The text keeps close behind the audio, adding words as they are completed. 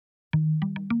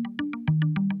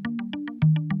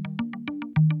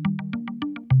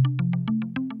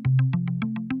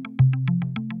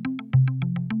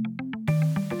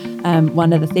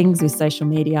One of the things with social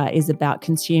media is about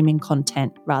consuming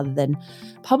content rather than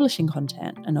publishing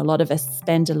content. And a lot of us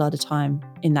spend a lot of time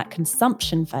in that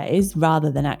consumption phase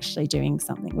rather than actually doing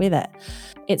something with it.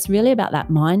 It's really about that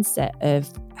mindset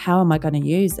of how am I going to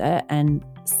use it, and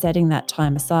setting that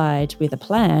time aside with a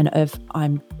plan of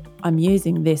I'm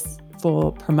using this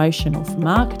for promotion or for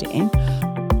marketing.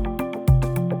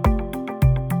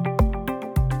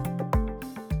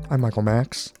 I'm Michael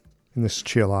Max, and this is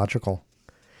Qi102.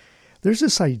 There's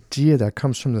this idea that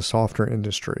comes from the software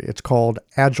industry. It's called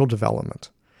agile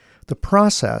development. The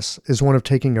process is one of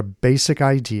taking a basic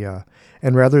idea,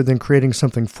 and rather than creating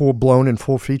something full-blown and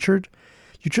full-featured,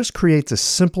 you just create the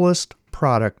simplest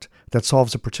product that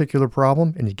solves a particular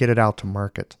problem, and you get it out to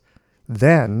market.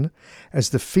 Then, as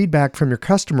the feedback from your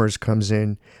customers comes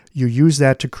in, you use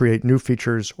that to create new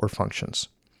features or functions.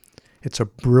 It's a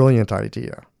brilliant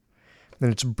idea.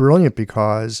 And it's brilliant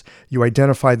because you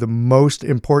identify the most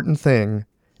important thing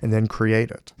and then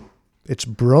create it. It's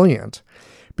brilliant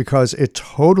because it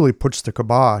totally puts the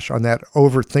kibosh on that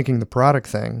overthinking the product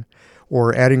thing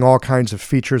or adding all kinds of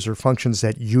features or functions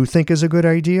that you think is a good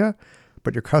idea,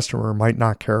 but your customer might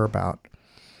not care about.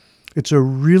 It's a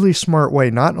really smart way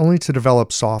not only to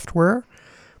develop software,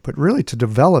 but really to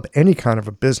develop any kind of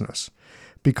a business,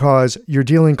 because you're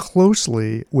dealing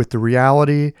closely with the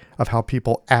reality of how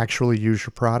people actually use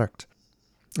your product.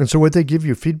 And so what they give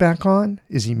you feedback on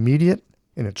is immediate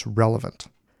and it's relevant.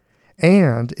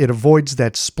 And it avoids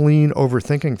that spleen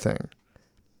overthinking thing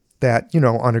that,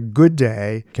 on a good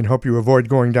day can help you avoid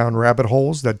going down rabbit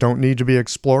holes that don't need to be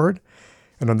explored.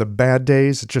 And on the bad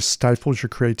days, it just stifles your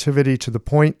creativity to the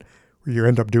point where you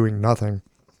end up doing nothing.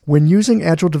 When using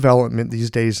agile development these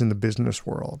days in the business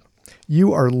world,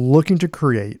 you are looking to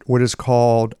create what is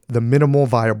called the minimal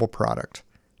viable product.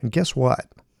 And guess what?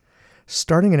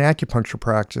 Starting an acupuncture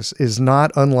practice is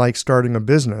not unlike starting a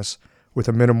business with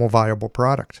a minimal viable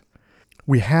product.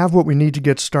 We have what we need to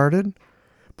get started,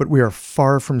 but we are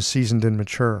far from seasoned and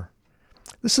mature.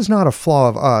 This is not a flaw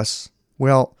of us,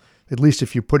 well, at least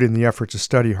if you put in the effort to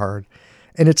study hard.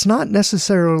 And it's not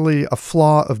necessarily a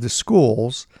flaw of the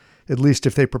schools, at least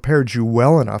if they prepared you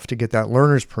well enough to get that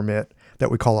learner's permit that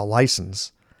we call a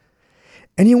license.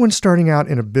 Anyone starting out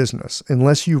in a business,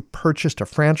 unless you purchased a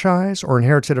franchise or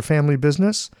inherited a family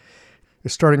business,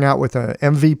 is starting out with an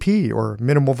MVP or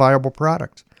minimal viable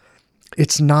product.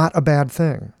 It's not a bad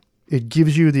thing. It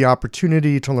gives you the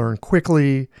opportunity to learn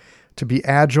quickly, to be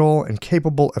agile and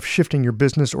capable of shifting your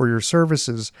business or your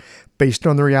services based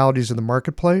on the realities of the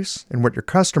marketplace and what your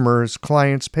customers,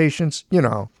 clients, patients,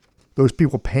 those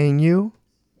people paying you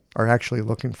are actually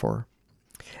looking for.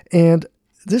 And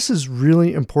this is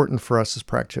really important for us as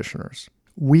practitioners.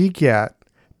 We get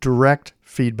direct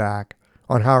feedback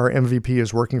on how our MVP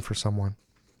is working for someone.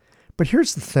 But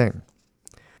here's the thing.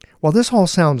 While this all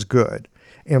sounds good,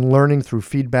 and learning through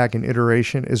feedback and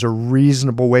iteration is a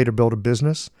reasonable way to build a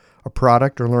business, a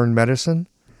product, or learn medicine,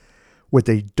 what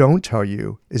they don't tell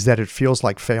you is that it feels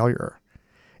like failure.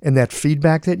 And that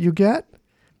feedback that you get,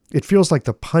 it feels like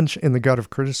the punch in the gut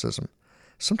of criticism,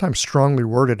 sometimes strongly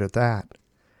worded at that.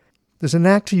 There's a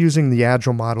knack to using the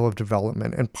agile model of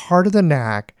development, and part of the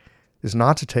knack is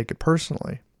not to take it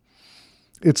personally.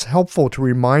 It's helpful to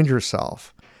remind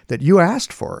yourself that you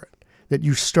asked for it, that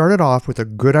you started off with a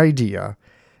good idea,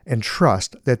 and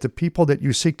trust that the people that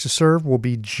you seek to serve will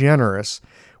be generous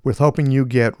with helping you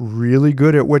get really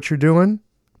good at what you're doing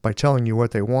by telling you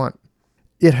what they want.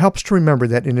 It helps to remember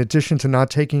that in addition to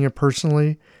not taking it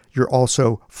personally, you're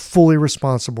also fully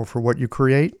responsible for what you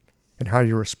create and how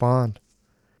you respond.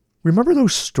 Remember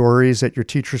those stories that your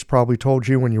teachers probably told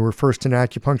you when you were first in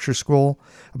acupuncture school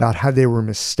about how they were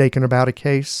mistaken about a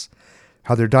case,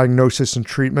 how their diagnosis and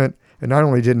treatment, it not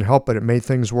only didn't help, but it made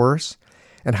things worse,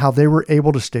 and how they were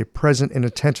able to stay present and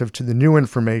attentive to the new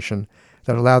information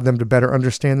that allowed them to better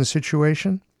understand the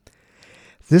situation?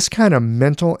 This kind of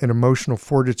mental and emotional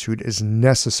fortitude is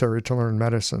necessary to learn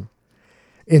medicine.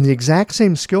 And the exact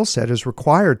same skill set is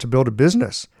required to build a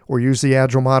business or use the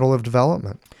agile model of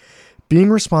development.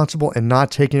 Being responsible and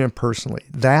not taking it personally,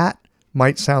 that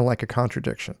might sound like a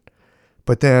contradiction.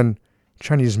 But then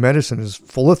Chinese medicine is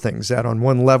full of things that on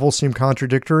one level seem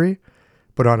contradictory,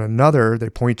 but on another, they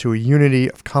point to a unity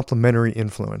of complementary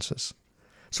influences.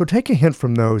 So take a hint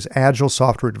from those agile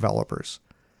software developers.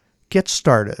 Get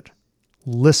started,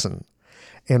 listen,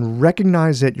 and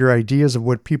recognize that your ideas of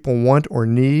what people want or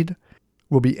need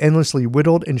will be endlessly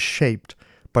whittled and shaped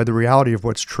by the reality of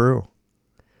what's true.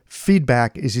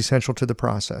 Feedback is essential to the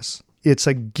process. It's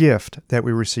a gift that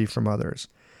we receive from others.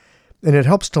 And it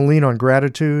helps to lean on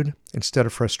gratitude instead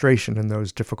of frustration in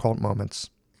those difficult moments.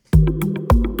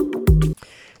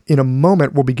 In a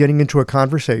moment, we'll be getting into a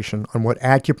conversation on what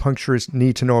acupuncturists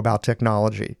need to know about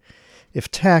technology.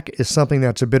 If tech is something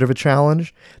that's a bit of a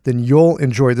challenge, then you'll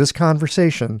enjoy this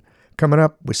conversation coming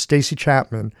up with Stacey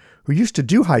Chapman, who used to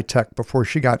do high tech before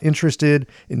she got interested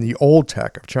in the old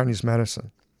tech of Chinese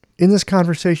medicine. In this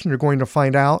conversation, you're going to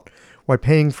find out why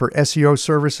paying for SEO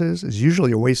services is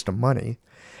usually a waste of money,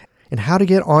 and how to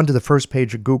get onto the first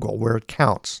page of Google where it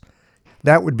counts.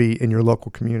 That would be in your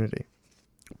local community.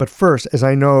 But first, as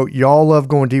I know y'all love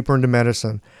going deeper into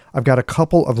medicine, I've got a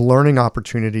couple of learning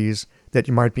opportunities that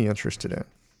you might be interested in.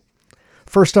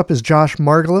 First up is Josh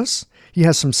Margolis. He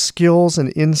has some skills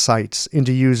and insights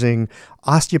into using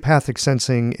osteopathic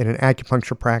sensing in an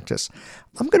acupuncture practice.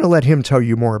 I'm going to let him tell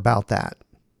you more about that.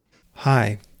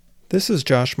 Hi, this is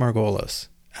Josh Margolis,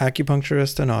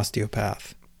 acupuncturist and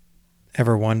osteopath.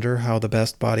 Ever wonder how the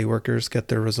best body workers get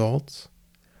their results?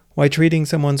 Why treating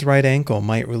someone's right ankle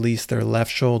might release their left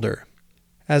shoulder?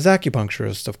 As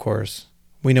acupuncturists, of course,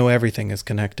 we know everything is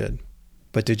connected.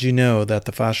 But did you know that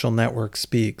the fascial network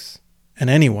speaks, and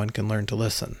anyone can learn to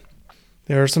listen?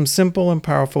 There are some simple and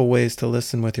powerful ways to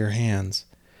listen with your hands,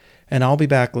 and I'll be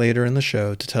back later in the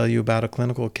show to tell you about a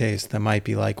clinical case that might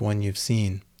be like one you've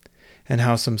seen, and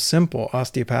how some simple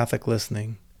osteopathic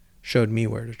listening showed me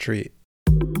where to treat.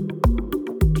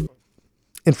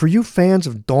 And for you fans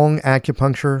of Dong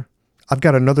acupuncture, I've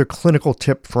got another clinical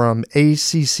tip from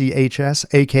ACCHS,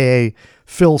 aka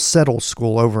Phil Settle's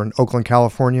school over in Oakland,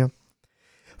 California.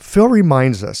 Phil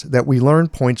reminds us that we learn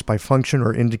points by function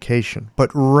or indication,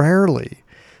 but rarely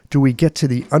do we get to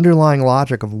the underlying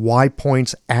logic of why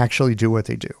points actually do what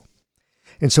they do.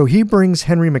 And so he brings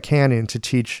Henry McCann in to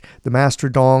teach the Master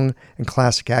Dong and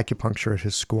Classic Acupuncture at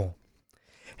his school.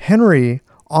 Henry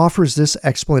offers this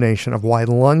explanation of why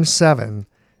lung 7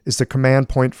 is the command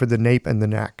point for the nape and the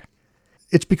neck.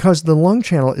 It's because the lung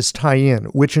channel is Tai Yin,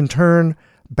 which in turn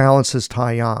balances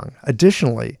Tai Yang.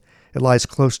 Additionally, it lies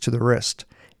close to the wrist.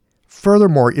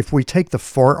 Furthermore, if we take the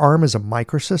forearm as a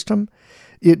microsystem,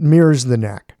 it mirrors the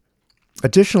neck.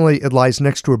 Additionally, it lies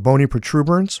next to a bony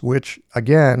protuberance, which,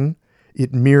 again,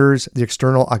 it mirrors the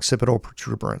external occipital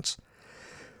protuberance.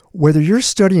 Whether you're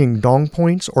studying Dong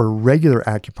points or regular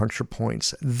acupuncture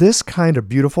points, this kind of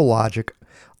beautiful logic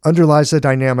underlies the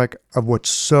dynamic of what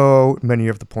so many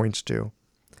of the points do.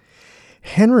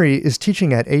 Henry is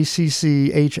teaching at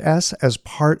ACCHS as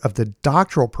part of the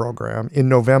doctoral program in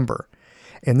November,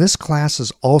 and this class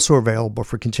is also available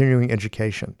for continuing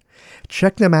education.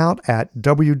 Check them out at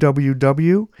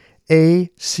www.acchs.edu.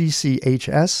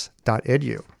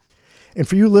 And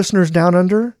for you listeners down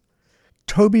under,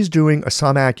 Toby's doing a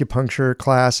Sama acupuncture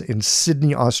class in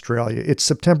Sydney, Australia. It's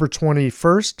September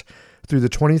 21st through the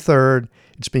 23rd.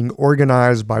 It's being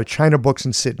organized by China Books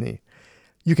in Sydney.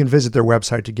 You can visit their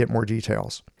website to get more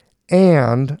details.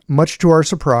 And, much to our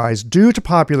surprise, due to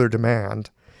popular demand,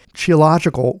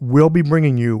 Qiological will be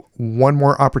bringing you one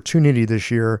more opportunity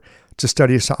this year to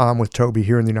study Sa'am with Toby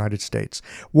here in the United States.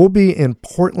 We'll be in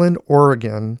Portland,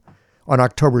 Oregon on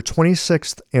October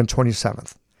 26th and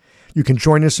 27th. You can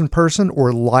join us in person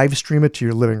or live stream it to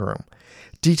your living room.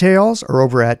 Details are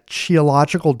over at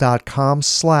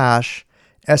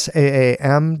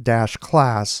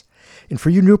qiological.com/SAAM-class. And for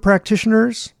you new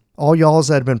practitioners, all y'alls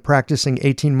that have been practicing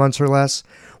 18 months or less,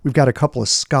 we've got a couple of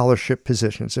scholarship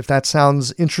positions. If that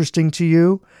sounds interesting to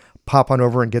you, pop on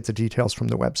over and get the details from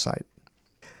the website.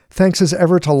 Thanks as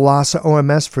ever to Lhasa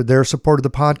OMS for their support of the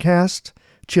podcast.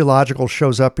 Qiological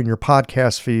shows up in your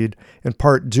podcast feed in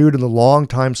part due to the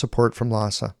long-time support from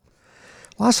Lhasa.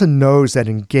 Lhasa knows that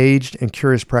engaged and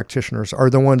curious practitioners are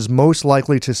the ones most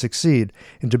likely to succeed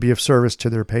and to be of service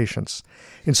to their patients.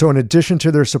 And so in addition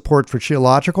to their support for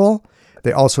Qiological,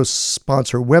 they also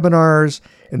sponsor webinars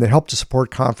and they help to support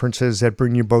conferences that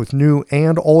bring you both new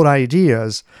and old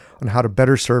ideas on how to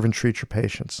better serve and treat your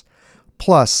patients.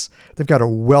 Plus, they've got a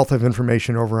wealth of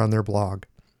information over on their blog.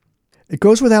 It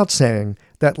goes without saying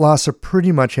that Lhasa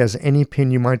pretty much has any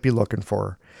pin you might be looking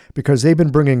for, because they've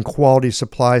been bringing quality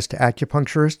supplies to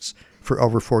acupuncturists for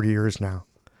over 40 years now.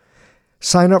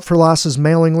 Sign up for Lhasa's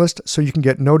mailing list so you can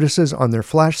get notices on their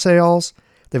flash sales.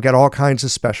 They've got all kinds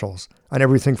of specials on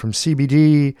everything from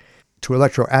CBD to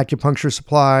electroacupuncture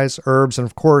supplies, herbs, and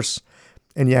of course,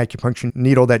 any acupuncture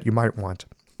needle that you might want.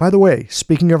 By the way,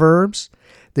 speaking of herbs,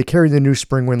 they carry the new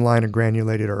Springwind line of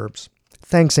granulated herbs.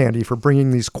 Thanks, Andy, for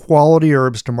bringing these quality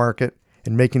herbs to market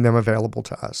and making them available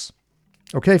to us.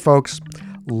 Okay, folks,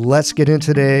 let's get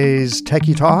into today's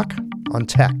Techie Talk on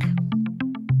tech.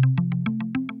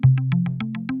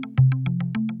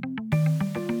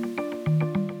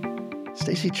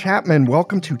 Stacey Chapman,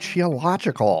 welcome to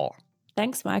Qiological.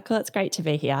 Thanks, Michael. It's great to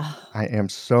be here. I am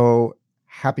so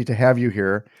happy to have you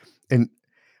here. And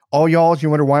all y'all, you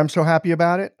wonder why I'm so happy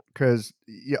about it? Because,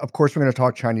 of course, we're going to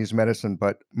talk Chinese medicine,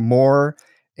 but more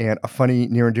and a funny,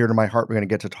 near and dear to my heart, we're going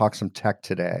to get to talk some tech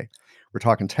today. We're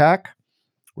talking tech,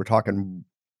 we're talking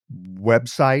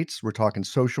websites, we're talking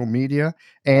social media,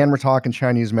 and we're talking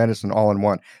Chinese medicine all in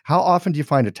one. How often do you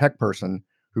find a tech person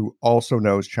who also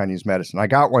knows Chinese medicine? I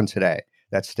got one today.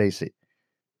 That's Stacey.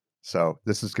 So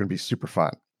this is going to be super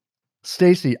fun.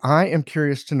 Stacey, I am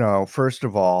curious to know, first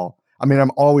of all,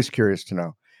 I'm always curious to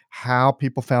know how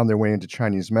people found their way into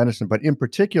Chinese medicine, but in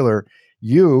particular,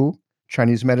 you,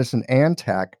 Chinese medicine and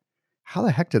tech, how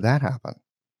the heck did that happen?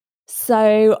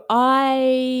 So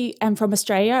I am from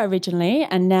Australia originally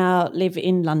and now live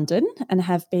in London and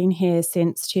have been here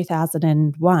since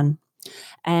 2001.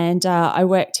 And I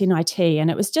worked in IT,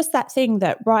 and it was just that thing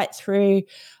that right through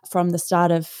from the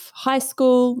start of high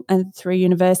school and through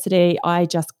university, I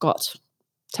just got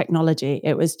technology.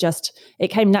 It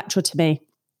came natural to me.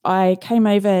 I came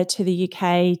over to the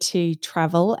UK to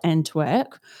travel and to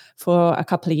work for a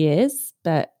couple of years,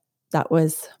 but that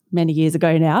was many years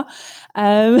ago now.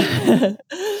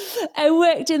 I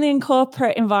worked in the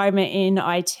corporate environment in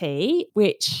IT,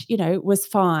 which, was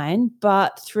fine,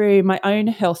 but through my own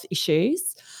health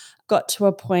issues, got to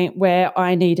a point where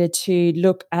I needed to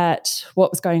look at what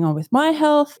was going on with my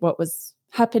health, what was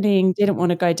happening, didn't want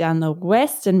to go down the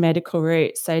Western medical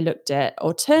route. So looked at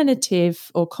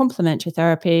alternative or complementary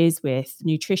therapies with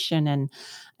nutrition and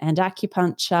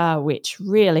acupuncture, which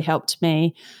really helped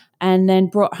me. And then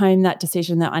brought home that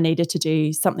decision that I needed to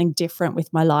do something different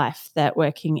with my life, that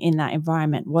working in that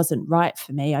environment wasn't right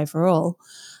for me overall.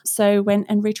 So went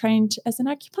and retrained as an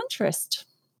acupuncturist.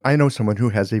 I know someone who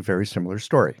has a very similar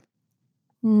story.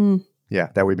 Yeah,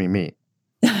 that would be me.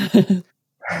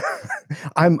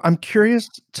 I'm curious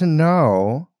to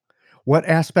know, what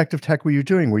aspect of tech were you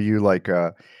doing? Were you like,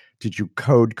 did you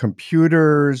code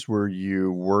computers? Were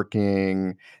you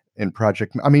working in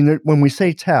project? When we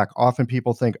say tech, often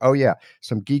people think, oh yeah,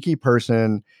 some geeky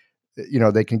person,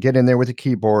 they can get in there with a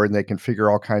keyboard and they can figure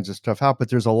all kinds of stuff out. But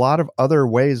there's a lot of other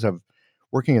ways of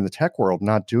working in the tech world,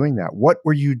 not doing that. What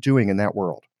were you doing in that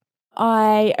world?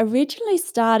 I originally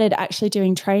started actually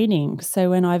doing training.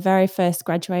 So when I very first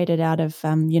graduated out of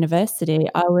university,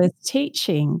 I was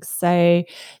teaching. So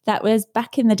that was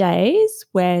back in the days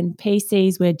when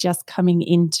PCs were just coming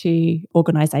into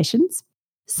organizations.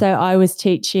 So I was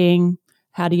teaching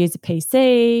how to use a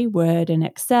PC, Word and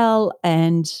Excel,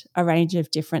 and a range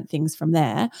of different things from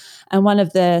there. And one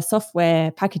of the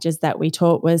software packages that we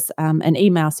taught was an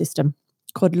email system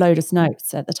called Lotus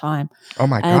Notes at the time. Oh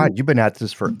my God, you've been at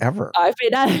this forever. I've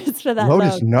been at it for that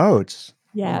Lotus long. Notes.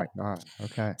 Yeah. Oh my God.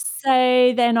 Okay.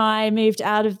 So then I moved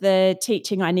out of the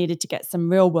teaching. I needed to get some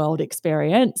real world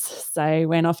experience. So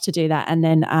went off to do that. And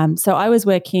then, so I was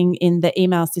working in the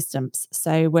email systems.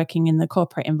 So working in the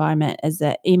corporate environment as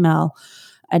an email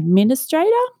administrator,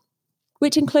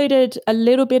 which included a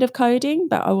little bit of coding,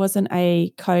 but I wasn't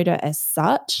a coder as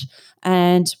such.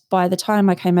 And by the time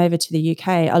I came over to the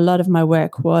UK, a lot of my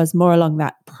work was more along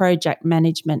that project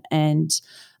management, and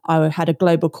I had a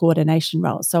global coordination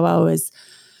role. So I was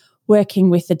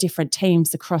working with the different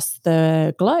teams across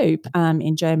the globe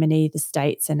in Germany, the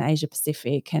States, and Asia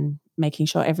Pacific, and making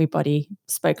sure everybody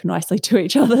spoke nicely to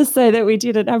each other so that we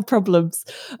didn't have problems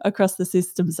across the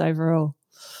systems overall.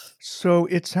 So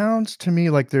it sounds to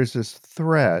me like there's this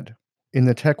thread in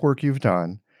the tech work you've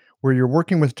done where you're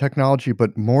working with technology,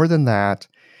 but more than that,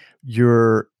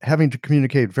 you're having to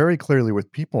communicate very clearly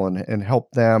with people and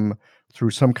help them through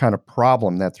some kind of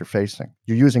problem that they're facing.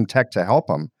 You're using tech to help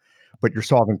them, but you're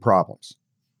solving problems.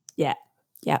 Yeah.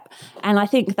 Yep. And I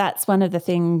think that's one of the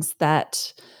things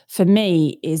that for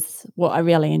me is what I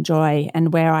really enjoy,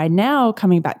 and where I now,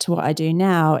 coming back to what I do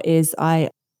now, is I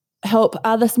help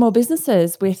other small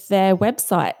businesses with their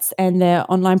websites and their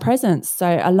online presence.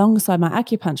 So alongside my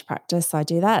acupuncture practice, I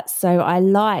do that. So I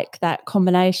like that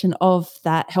combination of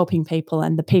that helping people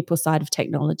and the people side of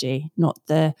technology, not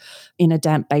the in a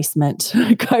damp basement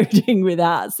coding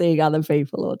without seeing other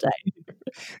people all day.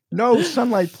 No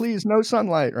sunlight, please. No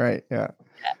sunlight. Right. Yeah.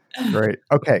 Great.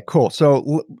 Okay, cool.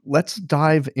 So let's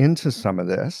dive into some of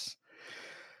this.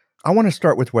 I want to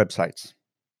start with websites.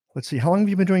 Let's see. How long have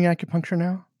you been doing acupuncture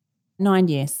now? 9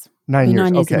 years. 9 years.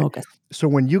 9 years in Okay. August. So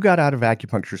when you got out of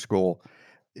acupuncture school,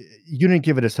 you didn't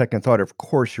give it a second thought. Of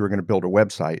course, you were going to build a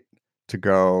website to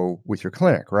go with your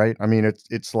clinic, right?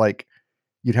 It's like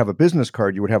you'd have a business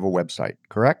card, you would have a website,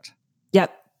 correct?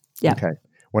 Yep. Okay.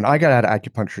 When I got out of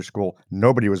acupuncture school,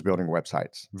 nobody was building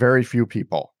websites. Very few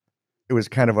people. It was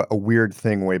kind of a weird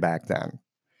thing way back then.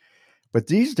 But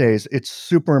these days, it's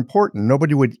super important.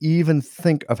 Nobody would even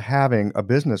think of having a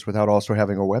business without also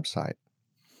having a website.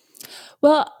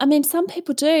 Well, I mean, some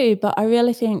people do, but I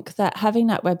really think that having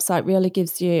that website really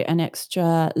gives you an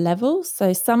extra level.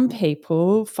 So some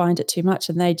people find it too much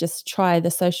and they just try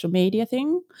the social media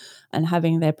thing and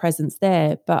having their presence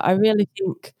there. But I really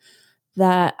think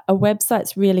that a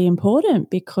website's really important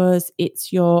because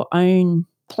it's your own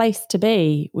place to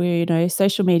be.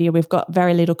 Social media, we've got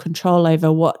very little control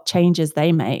over what changes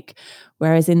they make.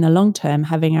 Whereas in the long term,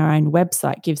 having our own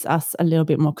website gives us a little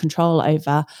bit more control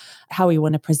over how we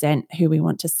want to present, who we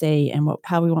want to see, and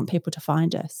how we want people to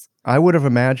find us. I would have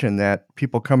imagined that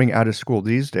people coming out of school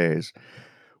these days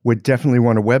would definitely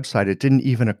want a website. It didn't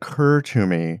even occur to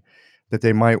me that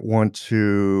they might want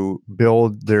to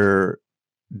build their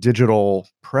digital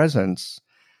presence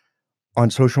on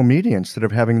social media instead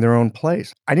of having their own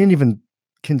place. I didn't even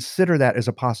consider that as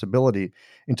a possibility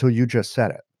until you just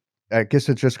said it. I guess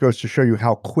it just goes to show you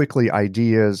how quickly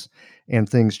ideas and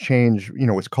things change,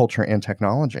 with culture and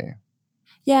technology.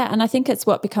 Yeah, and I think it's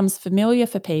what becomes familiar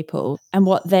for people and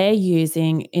what they're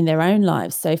using in their own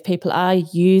lives. So if people are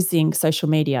using social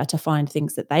media to find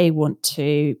things that they want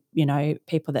to,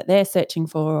 people that they're searching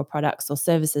for or products or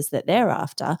services that they're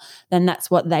after, then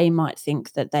that's what they might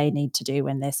think that they need to do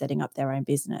when they're setting up their own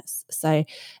business. So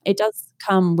it does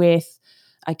come with,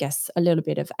 I guess, a little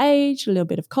bit of age, a little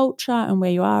bit of culture and where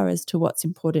you are as to what's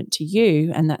important to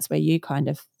you. And that's where you kind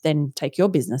of then take your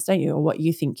business, don't you, or what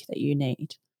you think that you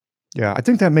need. Yeah, I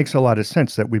think that makes a lot of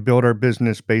sense that we build our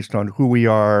business based on who we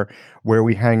are, where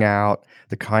we hang out,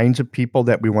 the kinds of people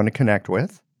that we want to connect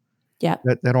with. Yeah.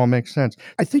 That all makes sense.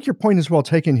 I think your point is well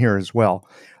taken here as well,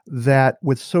 that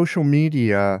with social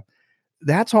media,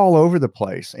 that's all over the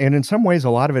place. And in some ways, a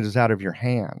lot of it is out of your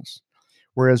hands.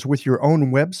 Whereas with your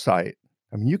own website,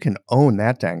 I mean, you can own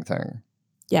that dang thing.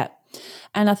 Yeah.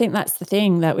 And I think that's the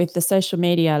thing, that with the social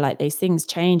media, like these things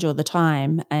change all the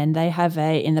time and they have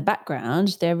in the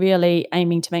background, they're really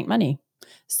aiming to make money.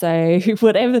 So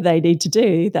whatever they need to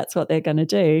do, that's what they're going to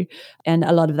do. And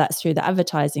a lot of that's through the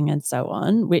advertising and so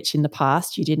on, which in the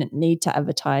past you didn't need to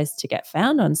advertise to get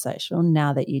found on social.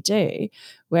 Now that you do.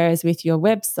 Whereas with your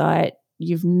website,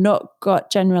 you've not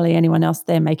got generally anyone else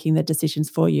there making the decisions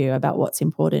for you about what's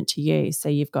important to you. So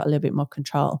you've got a little bit more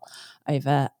control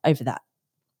over that.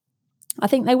 I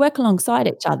think they work alongside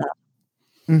each other.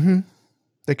 Mm-hmm.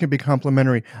 They can be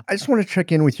complementary. I just want to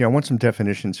check in with you. I want some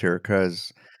definitions here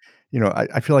because,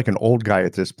 I feel like an old guy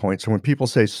at this point. So when people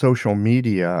say social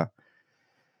media,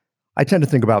 I tend to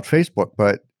think about Facebook,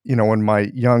 but when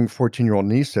my young 14-year-old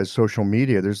niece says social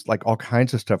media, there's like all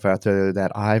kinds of stuff out there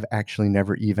that I've actually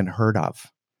never even heard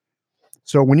of.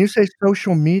 So when you say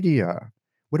social media,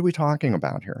 what are we talking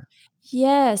about here?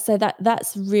 Yeah, so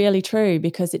that's really true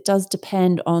because it does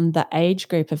depend on the age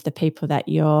group of the people that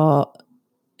you're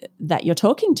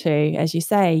talking to. As you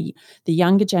say, the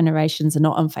younger generations are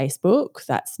not on Facebook.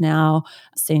 That's now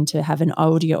seen to have an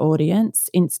older audience.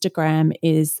 Instagram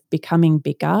is becoming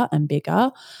bigger and bigger,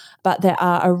 but there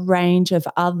are a range of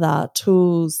other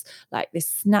tools like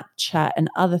this Snapchat and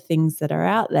other things that are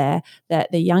out there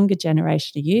that the younger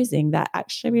generation are using that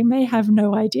actually we may have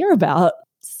no idea about.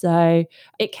 So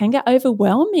it can get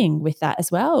overwhelming with that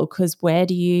as well, because where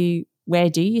do you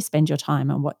spend your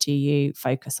time and what do you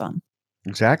focus on?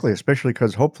 Exactly, especially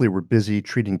because hopefully we're busy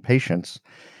treating patients.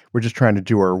 We're just trying to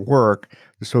do our work.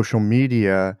 The social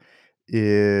media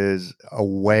is a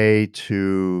way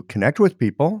to connect with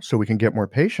people so we can get more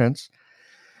patients.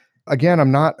 Again,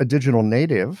 I'm not a digital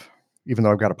native, even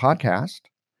though I've got a podcast.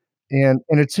 And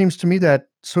it seems to me that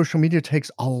social media takes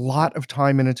a lot of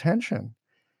time and attention.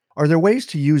 Are there ways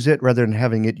to use it rather than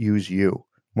having it use you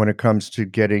when it comes to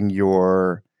getting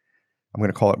your, I'm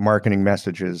going to call it marketing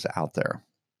messages out there?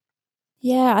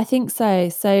 Yeah, I think so.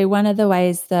 So one of the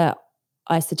ways that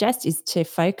I suggest is to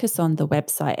focus on the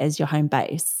website as your home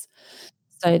base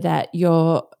so that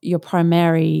your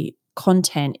primary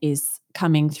content is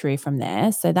coming through from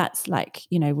there. So that's like,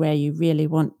 where you really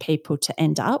want people to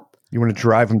end up. You want to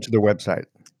drive them to the website.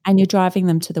 And you're driving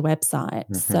them to the website.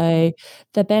 Mhm. So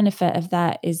the benefit of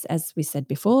that is, as we said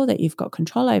before, that you've got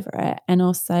control over it, and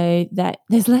also that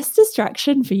there's less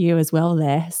distraction for you as well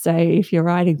there. So if you're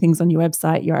writing things on your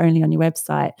website, you're only on your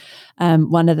website.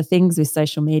 One of the things with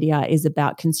social media is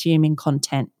about consuming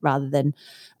content rather than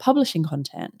publishing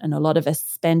content. And a lot of us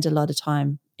spend a lot of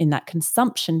time in that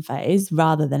consumption phase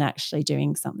rather than actually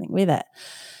doing something with it.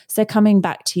 So coming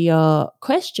back to your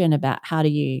question about how do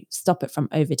you stop it from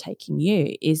overtaking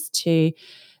you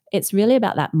it's really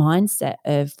about that mindset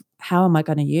of how am I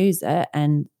going to use it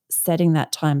and setting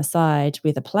that time aside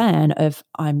with a plan of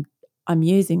I'm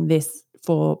using this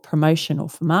for promotion or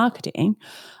for marketing,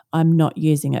 I'm not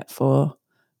using it for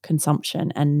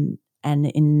consumption. And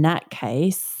in that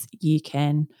case, you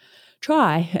can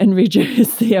try and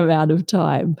reduce the amount of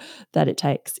time that it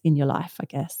takes in your life, I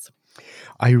guess.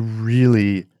 I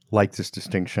really like this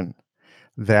distinction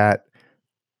that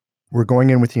we're going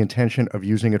in with the intention of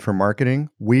using it for marketing.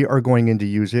 We are going in to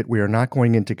use it. We are not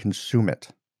going in to consume it.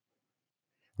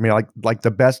 I mean, like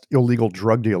the best illegal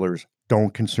drug dealers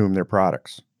don't consume their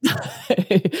products,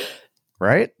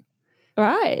 right?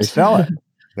 Right. They sell it.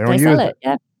 They don't They use sell it. it,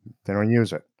 yeah. They don't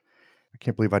use it. I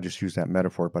can't believe I just used that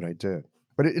metaphor, but I did.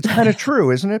 But it's kind of true,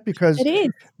 isn't it? It is.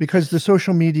 Because the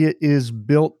social media is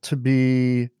built to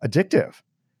be addictive.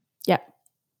 Yeah.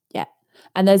 Yeah.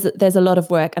 And there's a lot of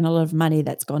work and a lot of money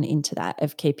that's gone into that,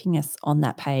 of keeping us on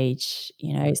that page,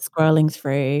 scrolling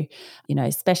through,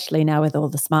 especially now with all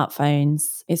the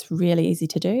smartphones. It's really easy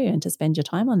to do and to spend your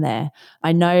time on there.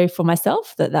 I know for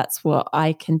myself that that's what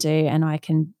I can do, and I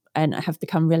have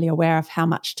become really aware of how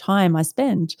much time I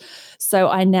spend. So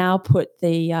I now put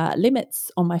the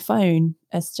limits on my phone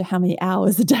as to how many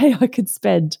hours a day I could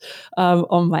spend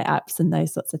on my apps and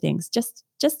those sorts of things, just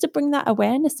to bring that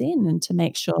awareness in and to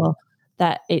make sure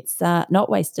that it's not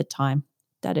wasted time,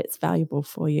 that it's valuable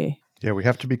for you. Yeah, we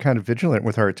have to be kind of vigilant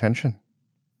with our attention.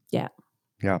 Yeah.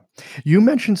 Yeah. You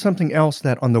mentioned something else,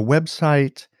 that on the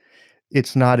website,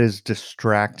 it's not as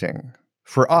distracting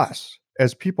for us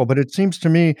as people, but it seems to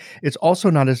me it's also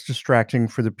not as distracting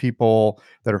for the people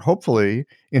that are hopefully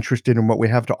interested in what we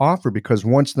have to offer, because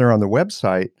once they're on the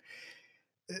website,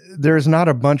 there's not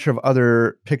a bunch of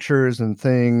other pictures and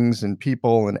things and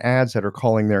people and ads that are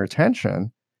calling their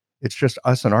attention. It's just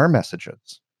us and our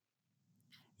messages.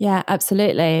 Yeah,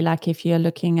 absolutely. Like if you're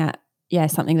looking at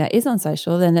something that is on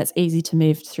social, then it's easy to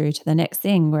move through to the next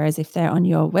thing. Whereas if they're on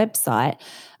your website,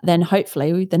 then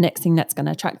hopefully the next thing that's going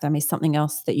to attract them is something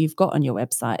else that you've got on your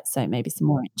website. So maybe some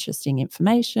more interesting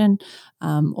information,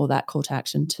 or that call to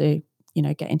action to,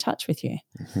 get in touch with you.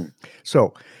 Mm-hmm.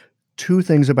 So 2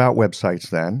 things about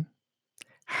websites then.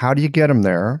 How do you get them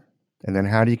there? And then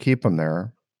how do you keep them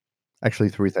there? Actually,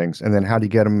 3 things. And then how do you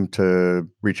get them to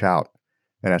reach out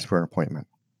and ask for an appointment?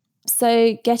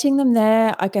 So getting them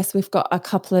there, I guess we've got a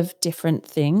couple of different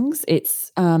things.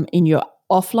 It's in your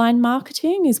offline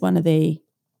marketing is one of the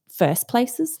first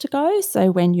places to go.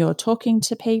 So when you're talking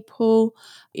to people,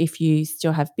 if you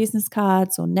still have business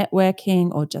cards or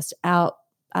networking or just out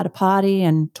at a party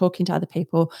and talking to other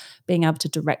people, being able to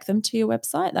direct them to your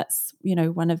website, that's,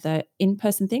 one of the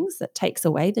in-person things that takes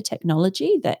away the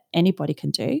technology that anybody can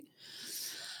do.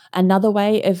 Another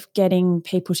way of getting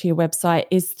people to your website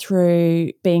is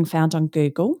through being found on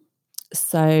Google.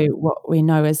 So what we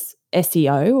know as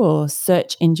SEO, or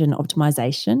search engine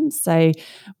optimization,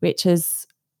 which is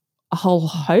a whole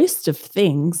host of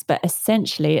things, but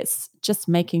essentially it's just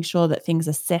making sure that things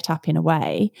are set up in a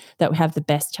way that we have the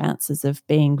best chances of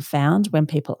being found when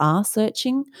people are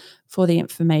searching for the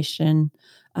information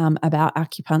about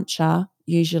acupuncture,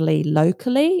 usually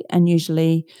locally and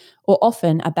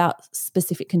often about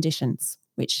specific conditions,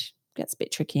 which gets a bit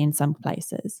tricky in some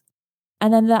places.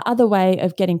 And then the other way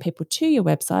of getting people to your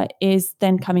website is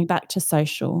then coming back to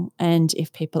social. And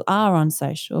if people are on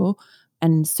social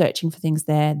and searching for things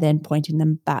there, then pointing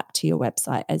them back to your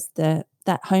website as that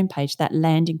homepage, that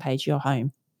landing page, your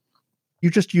home. You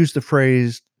just used the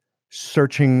phrase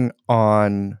searching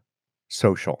on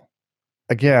social.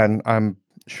 Again, I'm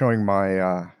showing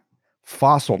my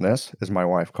fossilness, as my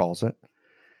wife calls it.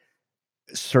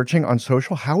 Searching on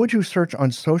social? How would you search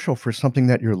on social for something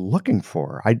that you're looking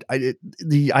for?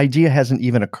 The idea hasn't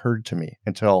even occurred to me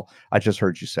until I just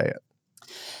heard you say it.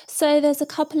 So there's a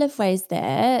couple of ways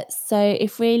there. So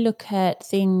if we look at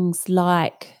things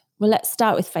like, let's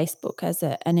start with Facebook as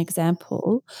an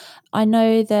example. I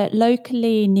know that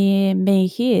locally near me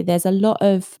here, there's a lot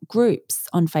of groups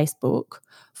on Facebook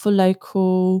for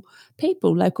local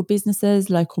people, local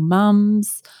businesses, local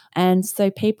mums. And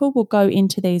so people will go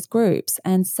into these groups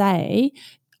and say,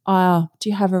 do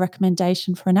you have a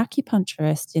recommendation for an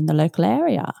acupuncturist in the local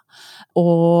area?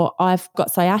 Or I've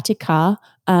got sciatica,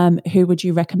 who would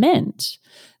you recommend?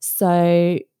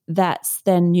 So that's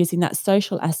then using that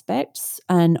social aspects,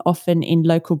 and often in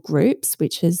local groups,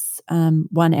 which is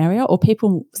one area, or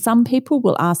some people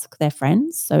will ask their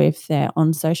friends. So if they're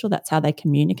on social, that's how they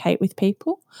communicate with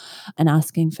people, and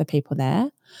asking for people there.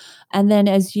 And then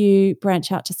as you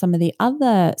branch out to some of the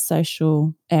other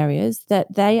social areas,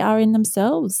 that they are in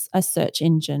themselves a search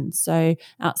engine. So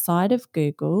outside of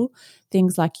Google,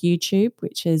 things like YouTube,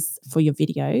 which is for your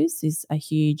videos, is a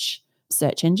huge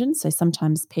search engine. So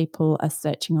sometimes people are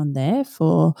searching on there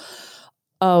for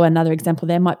another example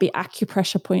there might be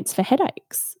acupressure points for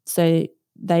headaches. So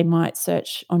they might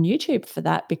search on YouTube for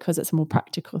that because it's a more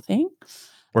practical thing.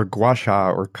 Or gua sha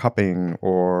or cupping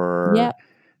or,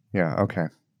 Yeah. okay.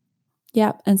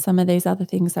 Yeah, and some of these other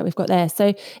things that we've got there.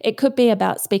 So it could be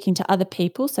about speaking to other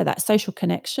people, so that social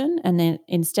connection. And then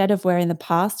instead of where in the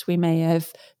past we may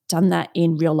have done that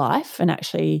in real life and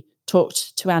actually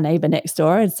talked to our neighbour next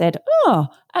door and said, oh,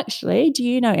 actually, do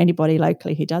you know anybody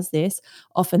locally who does this?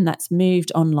 Often that's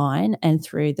moved online and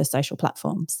through the social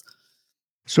platforms.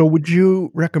 So would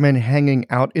you recommend hanging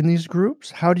out in these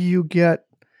groups? How do you get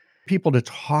people to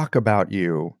talk about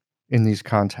you in these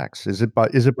contexts? Is it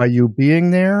by you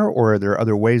being there, or are there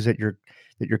other ways that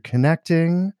you're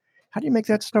connecting? How do you make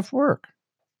that stuff work?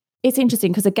 It's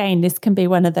interesting because, again, this can be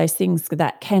one of those things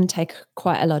that can take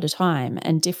quite a lot of time,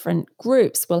 and different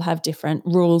groups will have different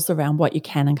rules around what you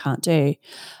can and can't do.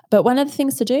 But one of the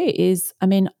things to do is, I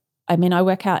mean, I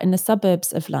work out in the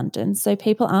suburbs of London, so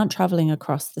people aren't travelling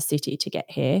across the city to get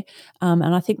here.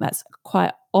 And I think that's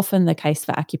quite often the case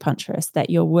for acupuncturists, that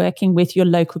you're working with your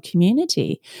local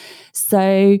community.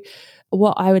 So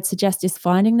what I would suggest is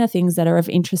finding the things that are of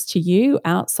interest to you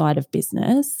outside of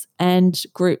business and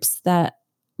groups that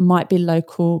might be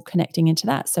local, connecting into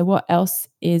that. So what else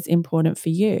is important for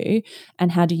you,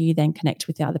 and how do you then connect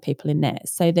with the other people in there,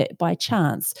 so that by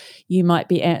chance you might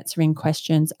be answering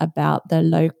questions about the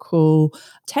local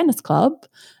tennis club,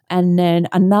 and then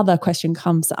another question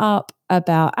comes up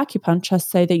about acupuncture,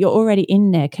 so that you're already in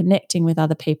there connecting with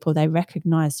other people. They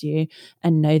recognize you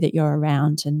and know that you're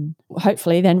around, and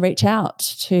hopefully then reach out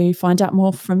to find out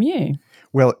more from you.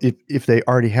 Well, if they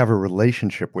already have a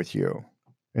relationship with you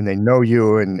and they know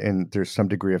you and there's some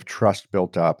degree of trust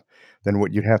built up, then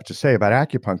what you'd have to say about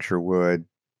acupuncture would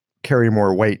carry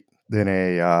more weight than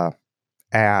a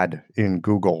ad in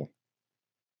Google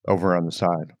over on the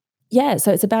side. Yeah,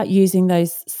 so it's about using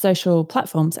those social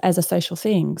platforms as a social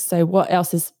thing. So what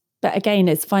else is, but again,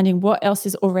 it's finding what else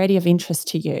is already of interest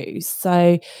to you.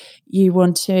 So you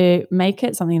want to make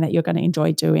it something that you're going to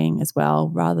enjoy doing as well,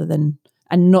 rather than,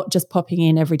 and not just popping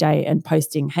in every day and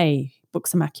posting, hey, book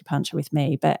some acupuncture with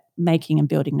me, but making and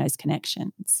building those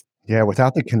connections. Yeah,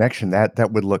 without the connection,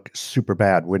 that would look super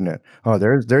bad, wouldn't it? Oh,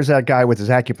 there's that guy with his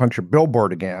acupuncture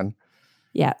billboard again.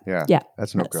 Yeah. Yeah, Yeah.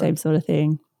 that's no That good. same sort of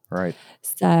thing. Right.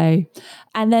 So,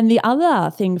 and then the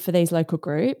other thing for these local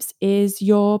groups is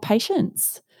your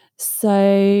patients.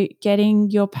 So,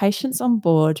 getting your patients on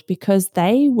board, because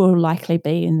they will likely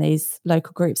be in these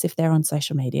local groups if they're on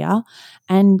social media,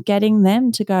 and getting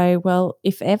them to go, well,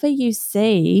 if ever you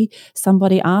see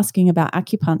somebody asking about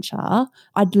acupuncture,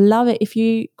 I'd love it if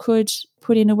you could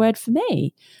put in a word for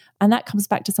me. And that comes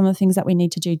back to some of the things that we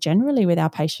need to do generally with our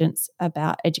patients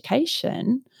about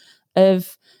education,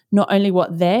 of not only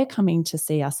what they're coming to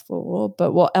see us for,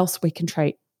 but what else we can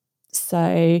treat.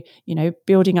 So,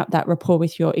 building up that rapport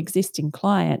with your existing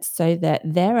clients so that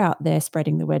they're out there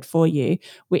spreading the word for you,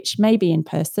 which may be in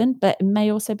person, but it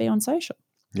may also be on social.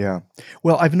 Yeah.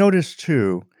 Well, I've noticed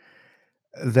too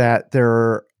that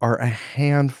there are a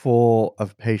handful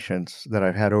of patients that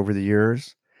I've had over the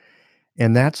years,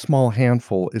 and that small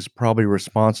handful is probably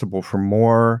responsible for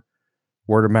more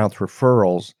word of mouth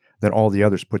referrals than all the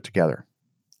others put together.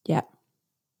 Yeah.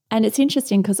 And it's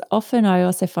interesting because often I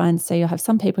also find, so you'll have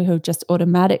some people who just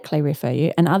automatically refer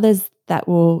you, and others that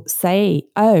will say,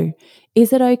 oh,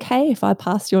 is it okay if I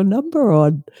pass your number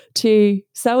on to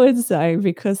so-and-so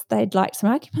because they'd like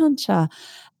some acupuncture?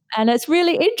 And it's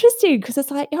really interesting because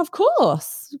it's like, yeah, of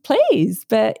course, please.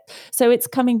 But so it's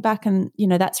coming back, and,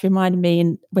 that's reminded me,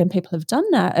 and when people have done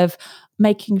that, of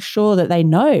making sure that they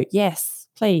know, yes,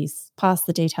 please pass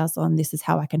the details on. This is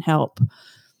how I can help.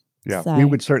 Yeah, we So,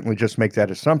 would certainly just make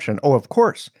that assumption. Oh, of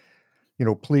course,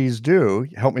 please do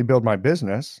help me build my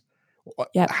business.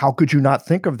 yeah. How could you not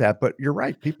think of that? But you're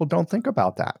right. People don't think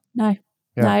about that. No,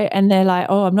 Yeah. no, and they're like,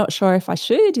 "Oh, I'm not sure if I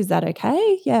should. Is that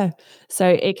okay?" Yeah. So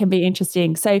it can be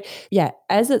interesting. So, yeah,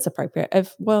 as it's appropriate,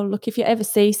 well, look, if you ever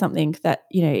see something that,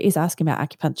 is asking about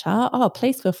acupuncture, oh,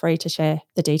 please feel free to share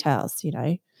the details.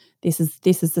 This is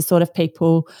the sort of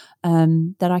people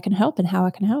that I can help and how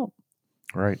I can help.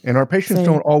 Right. And our patients So,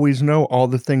 don't always know all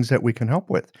the things that we can help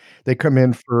with. They come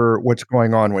in for what's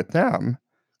going on with them,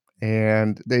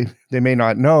 and they may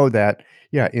not know that,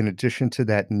 yeah, in addition to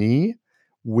that knee,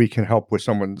 we can help with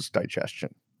someone's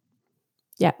digestion.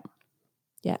 yeah,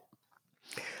 yeah,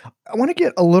 I want to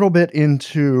get a little bit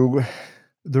into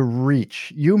the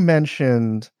reach. You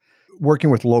mentioned working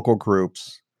with local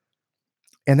groups,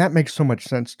 and that makes so much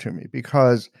sense to me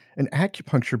because an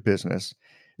acupuncture business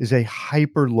is a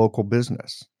hyper local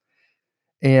business.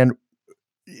 And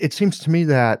it seems to me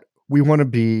that we want to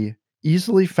be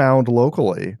easily found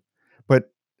locally,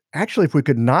 but actually if we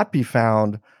could not be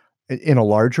found in a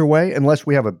larger way, unless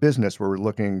we have a business where we've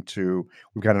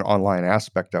got an online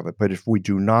aspect of it. But if we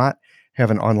do not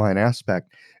have an online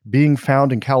aspect, being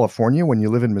found in California when you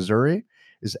live in Missouri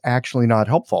is actually not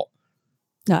helpful.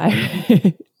 No.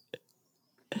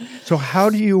 So how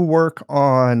do you work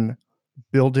on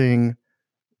building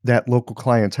that local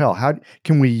clientele? How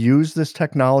can we use this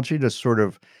technology to sort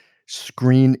of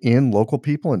screen in local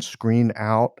people and screen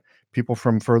out people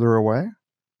from further away?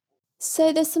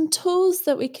 So there's some tools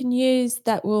that we can use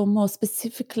that will more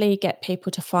specifically get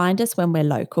people to find us when we're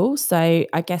local. So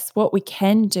I guess what we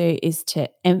can do is to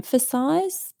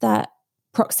emphasize that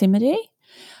proximity.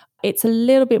 It's a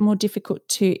little bit more difficult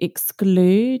to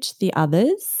exclude the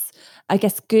others. I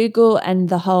guess Google and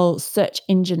the whole search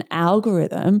engine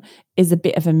algorithm is a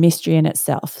bit of a mystery in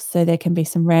itself. So there can be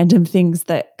some random things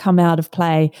that come out of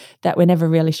play that we're never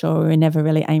really sure we never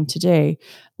really aim to do.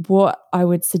 What I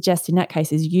would suggest in that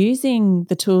case is using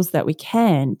the tools that we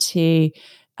can to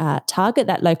target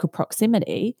that local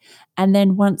proximity. And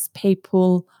then once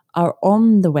people are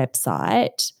on the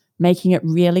website, making it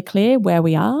really clear where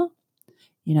we are.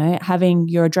 Having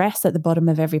your address at the bottom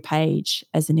of every page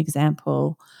as an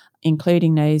example,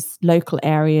 including those local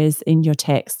areas in your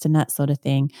text and that sort of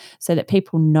thing, so that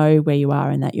people know where you are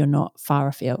and that you're not far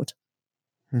afield.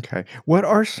 Okay. What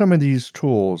are some of these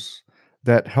tools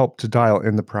that help to dial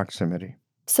in the proximity?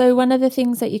 So one of the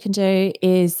things that you can do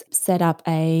is set up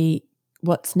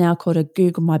what's now called a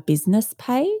Google My Business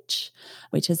page,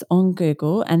 which is on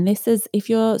Google. And this is if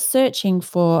you're searching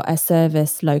for a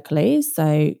service locally,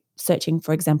 so searching,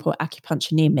 for example,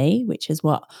 acupuncture near me, which is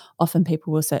what often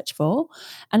people will search for.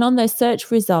 And on those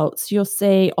search results, you'll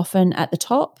see often at the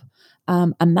top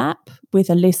a map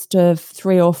with a list of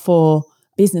 3 or 4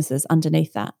 businesses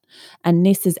underneath that. And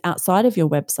this is outside of your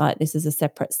website. This is a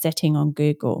separate setting on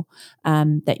Google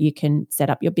that you can set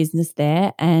up your business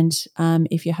there. And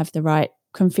if you have the right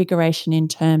configuration in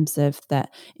terms of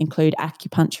that, include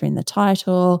acupuncture in the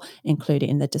title, include it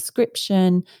in the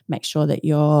description, make sure that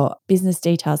your business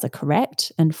details are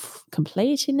correct and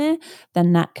complete in there,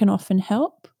 then that can often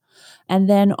help. And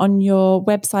then on your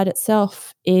website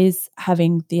itself is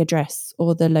having the address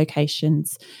or the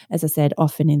locations, as I said,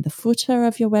 often in the footer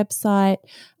of your website,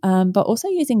 but also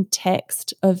using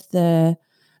text of the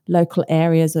local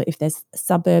areas, or if there's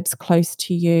suburbs close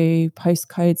to you,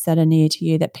 postcodes that are near to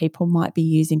you that people might be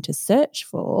using to search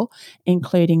for,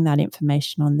 including that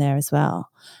information on there as well.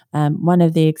 One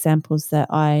of the examples that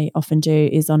I often do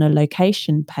is on a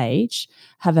location page,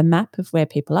 have a map of where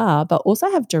people are, but also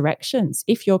have directions.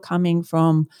 If you're coming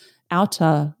from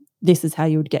outer, this is how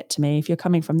you would get to me. If you're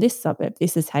coming from this suburb,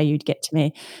 this is how you'd get to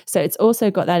me. So it's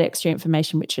also got that extra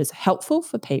information, which is helpful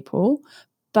for people,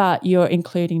 but you're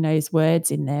including those words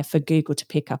in there for Google to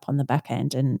pick up on the back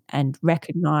end and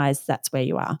recognize that's where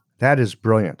you are. That is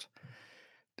brilliant.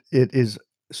 It is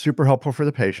super helpful for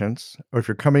the patients, or if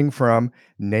you're coming from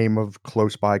name of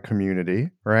close by community,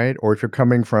 right? Or if you're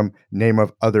coming from name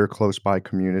of other close by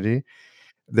community,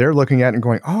 they're looking at it and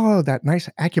going, oh, that nice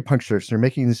acupuncturist, they're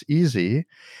making this easy.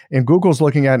 And Google's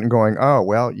looking at it and going, oh,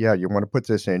 well, yeah, you want to put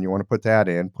this in, you want to put that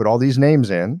in, put all these names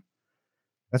in.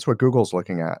 That's what Google's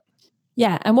looking at.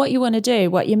 Yeah. And what you want to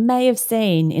do, what you may have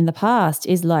seen in the past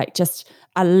is like just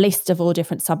a list of all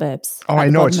different suburbs. Oh, I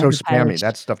know. It's so spammy.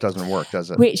 That stuff doesn't work, does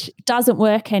it? Which doesn't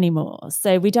work anymore.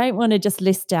 So we don't want to just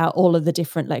list out all of the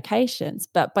different locations.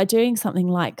 But by doing something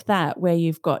like that, where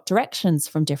you've got directions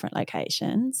from different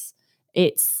locations,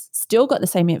 it's still got the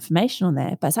same information on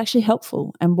there, but it's actually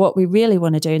helpful. And what we really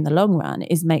want to do in the long run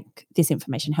is make this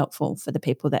information helpful for the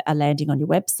people that are landing on your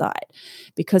website.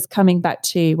 Because coming back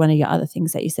to one of your other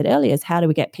things that you said earlier is how do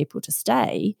we get people to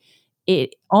stay?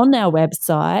 It on our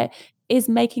website is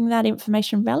making that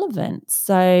information relevant.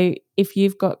 So if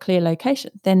you've got clear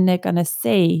location, then they're going to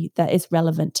see that it's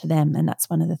relevant to them. And that's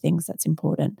one of the things that's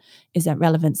important, is that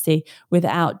relevancy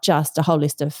without just a whole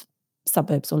list of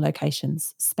suburbs or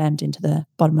locations spammed into the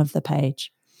bottom of the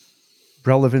page.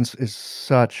 Relevance is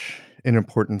such an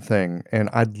important thing. And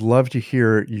I'd love to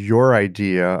hear your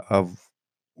idea of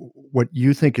what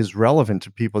you think is relevant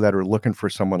to people that are looking for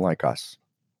someone like us.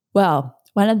 Well,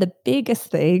 one of the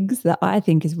biggest things that I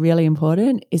think is really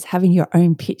important is having your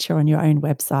own picture on your own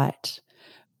website.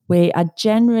 We are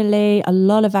generally, a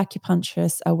lot of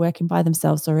acupuncturists are working by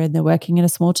themselves, or they're working in a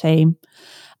small team.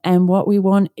 And what we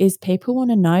want is people want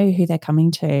to know who they're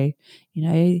coming to. You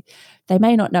know, they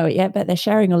may not know it yet, but they're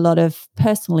sharing a lot of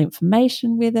personal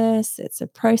information with us. It's a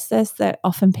process that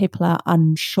often people are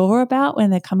unsure about when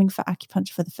they're coming for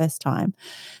acupuncture for the first time.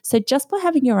 So just by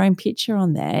having your own picture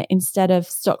on there, instead of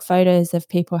stock photos of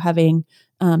people having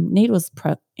needles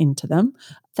put into them,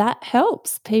 that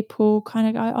helps people kind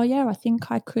of go, oh yeah, I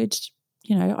think I could,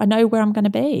 I know where I'm going to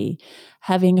be.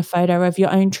 Having a photo of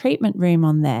your own treatment room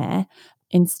on there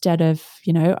instead of,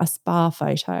 a spa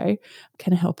photo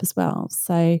can help as well.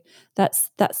 So that's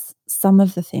some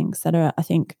of the things that I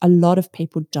think a lot of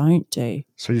people don't do.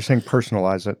 So you're saying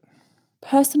personalize it.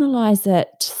 Personalize it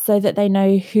so that they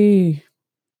know who.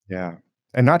 Yeah.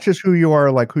 And not just who you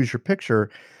are, like who's your picture,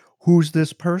 who's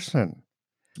this person?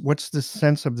 What's the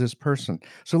sense of this person?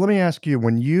 So let me ask you,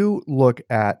 when you look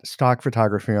at stock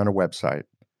photography on a website,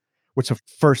 what's the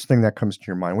first thing that comes to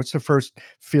your mind? What's the first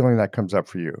feeling that comes up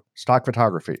for you? Stock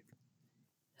photography.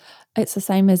 It's the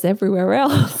same as everywhere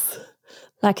else.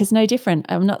 Like it's no different.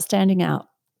 I'm not standing out,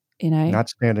 Not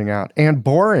standing out and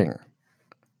boring.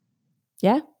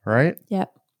 Yeah. Right? Yeah.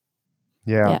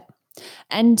 Yeah.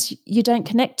 And you don't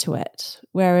connect to it.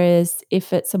 Whereas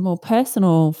if it's a more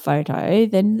personal photo,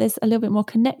 then there's a little bit more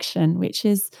connection, which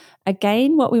is,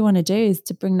 again, what we want to do is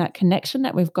to bring that connection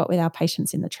that we've got with our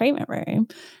patients in the treatment room.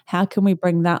 How can we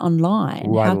bring that online?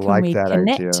 Ooh, I How can like we that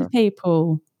connect idea. to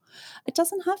people? It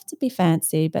doesn't have to be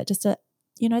fancy, but just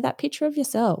that picture of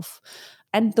yourself.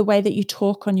 And the way that you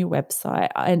talk on your website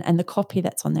and the copy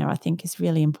that's on there, I think is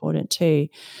really important too,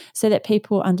 so that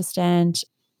people understand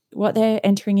what they're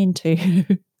entering into.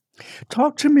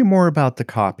 Talk to me more about the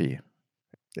copy,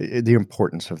 the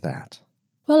importance of that.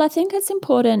 Well, I think it's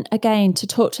important, again, to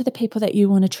talk to the people that you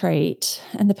want to treat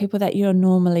and the people that you're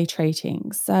normally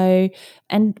treating. So,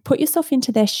 and put yourself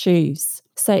into their shoes.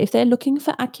 So if they're looking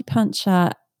for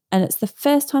acupuncture and it's the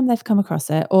first time they've come across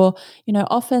it, or,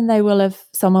 often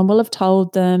someone will have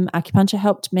told them acupuncture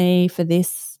helped me for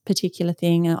this particular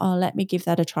thing. And, let me give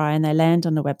that a try. And they land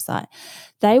on the website.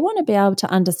 They want to be able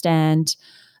to understand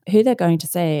who they're going to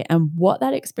see and what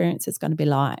that experience is going to be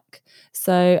like.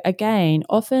 So again,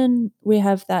 often we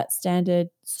have that standard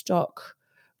stock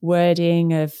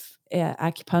wording of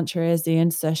acupuncture as the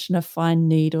insertion of fine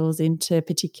needles into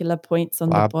particular points on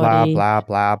Blah, the body. blah,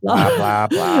 blah, blah, blah,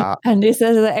 blah. And this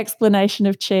is the explanation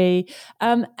of Qi.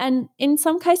 And in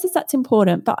some cases that's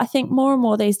important, but I think more and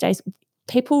more these days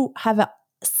people have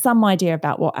some idea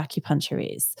about what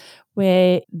acupuncture is,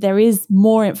 where there is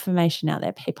more information out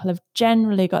there. People have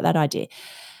generally got that idea.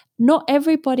 Not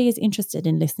everybody is interested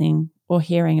in listening or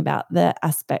hearing about the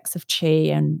aspects of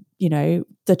Qi and,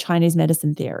 the Chinese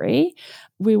medicine theory.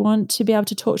 We want to be able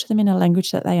to talk to them in a language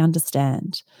that they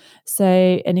understand. So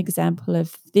an example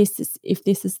of this is, if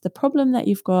this is the problem that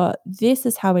you've got, this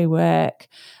is how we work.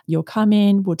 You'll come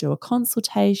in, we'll do a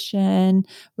consultation.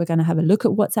 We're going to have a look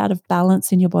at what's out of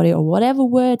balance in your body or whatever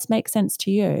words make sense to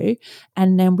you.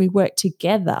 And then we work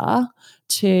together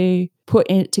to put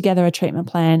together a treatment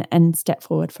plan and step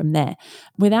forward from there.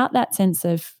 Without that sense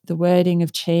of the wording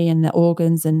of Qi and the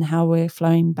organs and how we're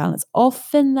flowing balance,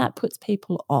 often that puts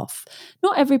people off.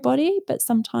 Not everybody, but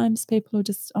sometimes people are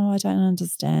just, I don't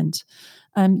understand.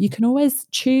 You can always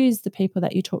choose the people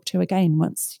that you talk to again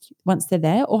once they're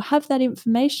there, or have that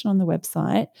information on the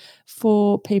website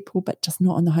for people, but just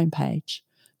not on the homepage,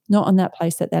 not on that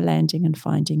place that they're landing and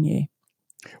finding you.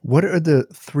 What are the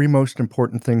 3 most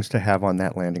important things to have on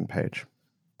that landing page?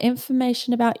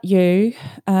 Information about you,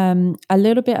 a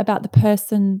little bit about the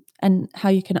person and how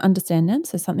you can understand them.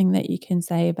 So something that you can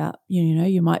say about,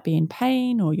 you might be in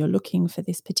pain or you're looking for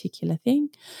this particular thing.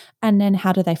 And then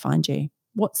how do they find you?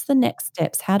 What's the next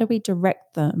steps? How do we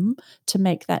direct them to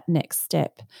make that next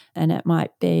step? And it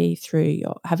might be through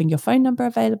having your phone number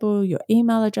available, your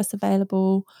email address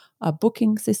available, a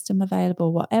booking system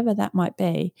available, whatever that might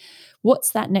be.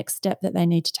 What's that next step that they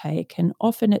need to take? And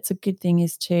often it's a good thing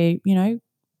is to,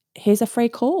 here's a free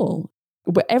call.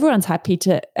 But everyone's happy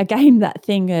to, again, that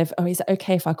thing of, is it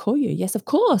okay if I call you? Yes, of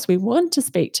course. We want to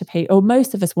speak to people, or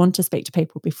most of us want to speak to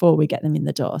people before we get them in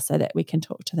the door so that we can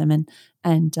talk to them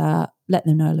and let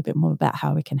them know a little bit more about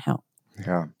how we can help.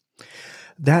 Yeah.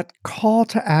 That call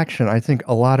to action, I think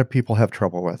a lot of people have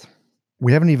trouble with.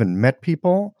 We haven't even met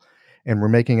people and we're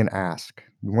making an ask.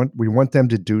 We want them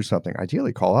to do something.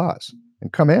 Ideally, call us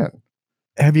and come in.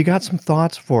 Have you got some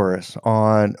thoughts for us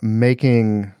on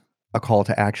making a call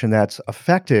to action that's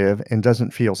effective and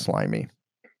doesn't feel slimy?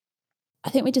 I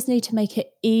think we just need to make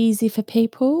it easy for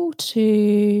people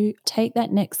to take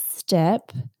that next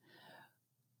step.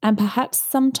 And perhaps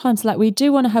sometimes, like, we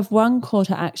do want to have one call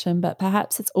to action, but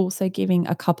perhaps it's also giving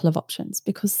a couple of options,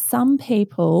 because some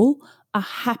people are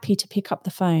happy to pick up the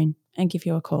phone and give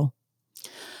you a call.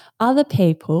 Other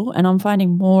people, and I'm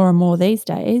finding more and more these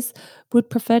days, would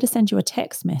prefer to send you a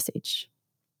text message.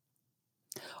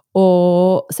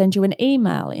 or send you an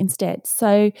email instead.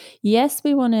 So yes,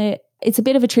 we want to, it's a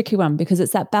bit of a tricky one because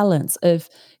it's that balance of,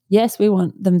 yes, we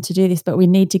want them to do this, but we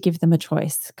need to give them a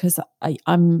choice because I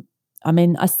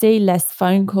see less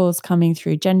phone calls coming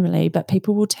through generally, but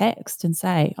people will text and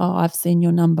say, oh, I've seen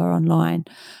your number online.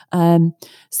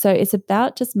 So it's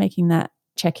about just making that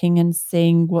checking and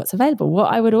seeing what's available.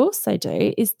 What I would also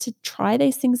do is to try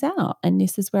these things out. And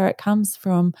this is where it comes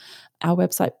from our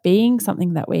website being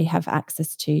something that we have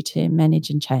access to manage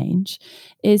and change,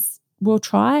 is we'll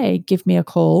try give me a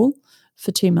call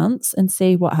for 2 months and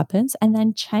see what happens, and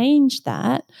then change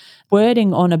that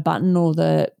wording on a button or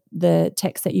the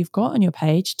text that you've got on your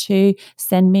page to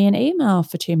send me an email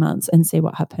for 2 months and see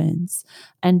what happens,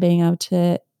 and being able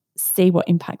to see what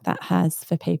impact that has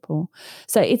for people.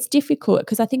 So it's difficult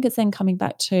because I think it's then coming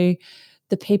back to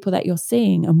the people that you're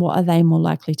seeing and what are they more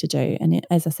likely to do. And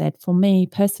as I said, for me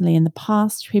personally, in the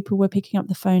past, people were picking up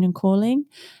the phone and calling.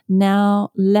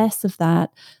 Now, less of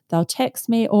that. They'll text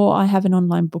me, or I have an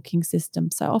online booking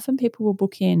system. So often people will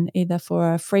book in either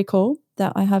for a free call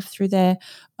that I have through there,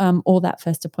 or that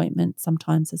first appointment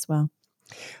sometimes as well.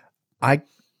 I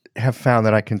have found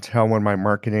that I can tell when my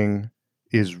marketing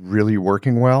is really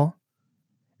working well,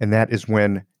 and that is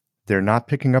when they're not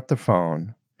picking up the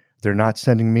phone, they're not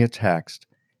sending me a text,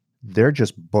 they're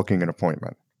just booking an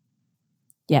appointment.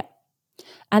 Yeah.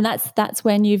 And that's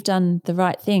when you've done the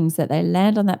right things, that they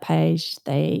land on that page,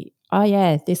 oh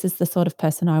yeah, this is the sort of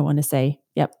person I want to see.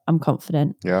 Yep, I'm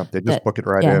confident. Yeah, they just book it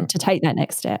right in. To take that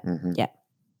next step. Mm-hmm. Yeah.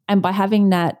 And by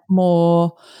having that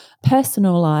more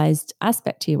personalized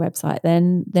aspect to your website,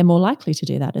 then they're more likely to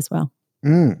do that as well.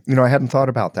 I hadn't thought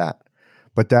about that,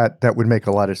 but that would make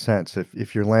a lot of sense.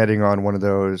 If you're landing on one of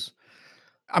those,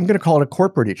 I'm going to call it a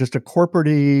corporate-y, just a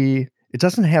corporate-y, it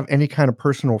doesn't have any kind of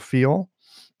personal feel.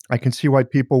 I can see why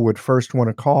people would first want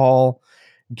to call,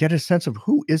 get a sense of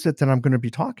who is it that I'm going to be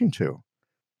talking to.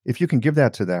 If you can give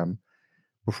that to them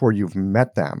before you've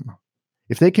met them,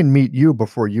 if they can meet you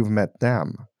before you've met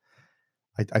them,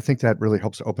 I think that really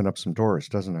helps open up some doors,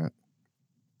 doesn't it?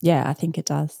 Yeah, I think it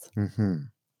does. Mm-hmm.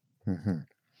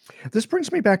 Mm-hmm. This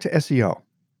brings me back to SEO.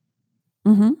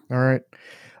 Mm-hmm. All right.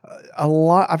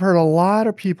 I've heard a lot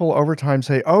of people over time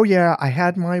say, oh yeah, I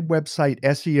had my website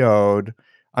SEO'd.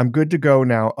 I'm good to go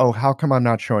now. Oh, how come I'm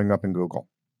not showing up in Google?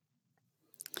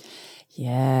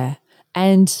 Yeah.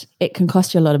 And it can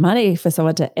cost you a lot of money for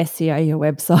someone to SEO your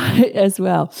website as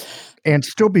well. And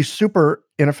still be super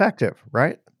ineffective,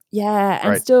 right? Yeah,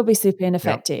 and still be super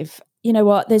ineffective. Yep. You know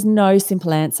what? There's no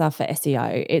simple answer for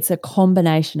SEO. It's a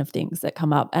combination of things that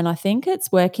come up. And I think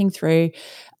it's working through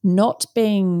not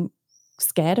being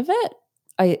scared of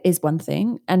it is one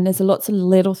thing. And there's lots of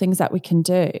little things that we can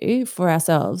do for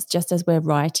ourselves just as we're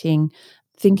writing,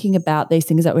 thinking about these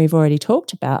things that we've already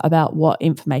talked about what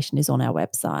information is on our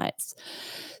websites.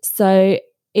 So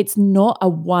it's not a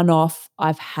one-off,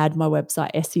 I've had my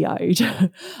website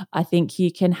SEO'd. I think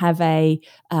you can have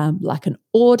like an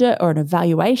audit or an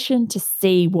evaluation to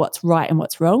see what's right and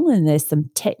what's wrong. And there's some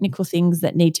technical things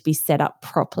that need to be set up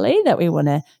properly that we want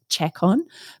to check on.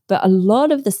 But a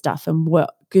lot of the stuff and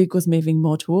what Google's moving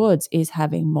more towards is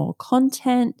having more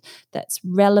content that's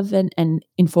relevant and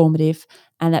informative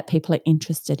and that people are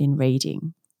interested in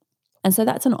reading. And so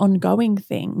that's an ongoing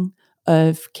thing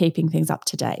of keeping things up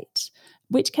to date,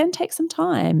 which can take some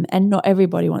time, and not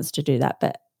everybody wants to do that.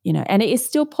 But, and it is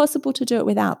still possible to do it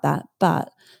without that,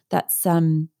 but that's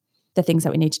the things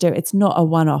that we need to do. It's not a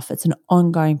one-off. It's an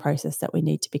ongoing process that we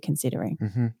need to be considering.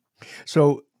 Mm-hmm.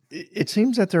 So it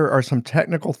seems that there are some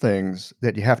technical things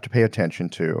that you have to pay attention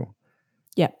to.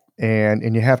 Yep.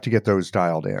 And you have to get those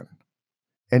dialed in.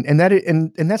 And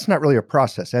that's not really a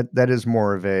process. That is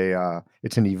more of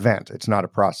it's an event. It's not a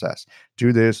process.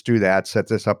 Do this, do that, set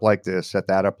this up like this, set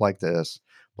that up like this,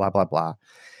 blah, blah, blah.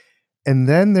 And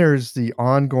then there's the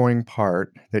ongoing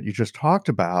part that you just talked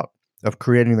about of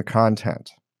creating the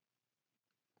content.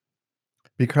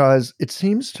 Because it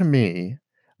seems to me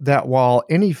that while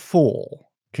any fool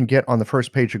can get on the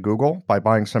first page of Google by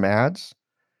buying some ads,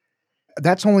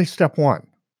 that's only step one.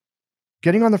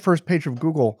 Getting on the first page of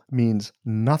Google means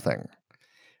nothing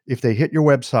if they hit your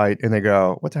website and they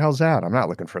go, what the hell's that? I'm not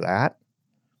looking for that.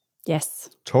 Yes.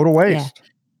 Total waste.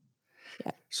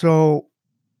 Yeah. So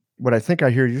what I think I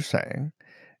hear you saying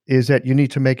is that you need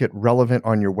to make it relevant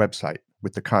on your website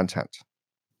with the content.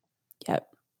 Yep.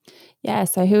 Yeah.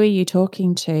 So who are you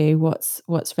talking to?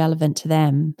 What's relevant to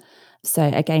them? So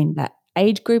again, that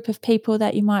age group of people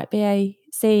that you might be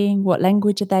seeing, what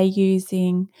language are they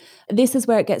using? This is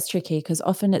where it gets tricky because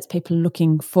often it's people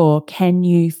looking for, can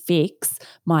you fix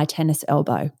my tennis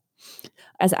elbow?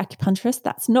 As acupuncturists,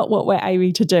 that's not what we're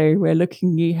aiming to do. We're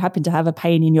looking, you happen to have a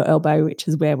pain in your elbow, which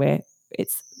is where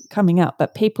it's coming up,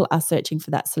 but people are searching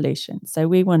for that solution. So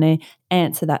we want to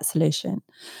answer that solution.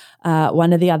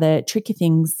 One of the other tricky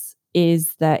things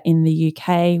is that in the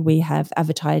UK, we have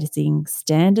advertising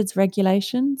standards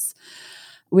regulations,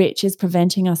 which is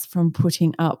preventing us from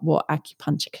putting up what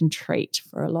acupuncture can treat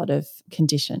for a lot of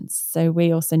conditions. So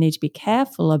we also need to be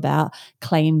careful about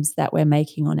claims that we're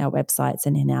making on our websites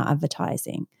and in our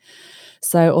advertising.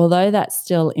 So although that's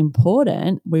still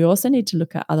important, we also need to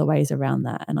look at other ways around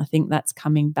that. And I think that's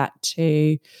coming back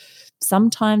to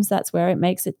sometimes that's where it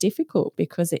makes it difficult,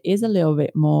 because it is a little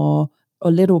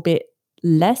bit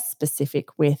less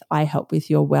specific with I help with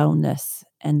your wellness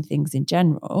and things in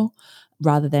general,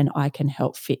 rather than I can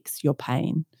help fix your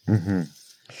pain. Mm-hmm.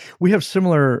 We have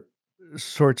similar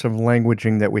sorts of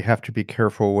languaging that we have to be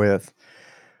careful with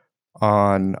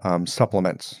on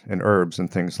supplements and herbs and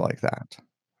things like that.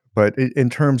 But in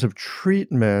terms of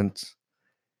treatment,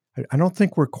 I don't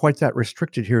think we're quite that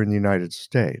restricted here in the United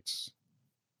States.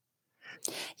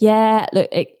 Yeah, look,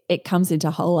 it comes into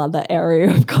a whole other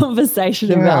area of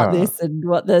conversation about this and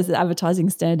what the advertising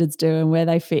standards do and where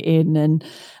they fit in. And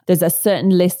there's a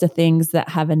certain list of things that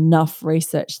have enough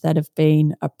research that have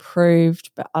been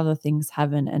approved, but other things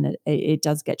haven't. And it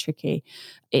does get tricky.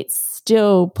 It's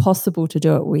still possible to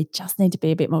do it. We just need to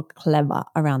be a bit more clever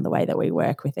around the way that we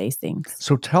work with these things.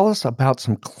 So tell us about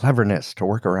some cleverness to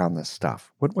work around this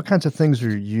stuff. What kinds of things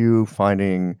are you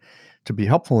finding to be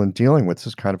helpful in dealing with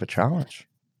this kind of a challenge?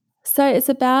 So it's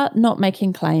about not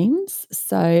making claims.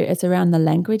 So it's around the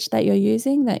language that you're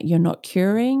using, that you're not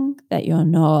curing, that you're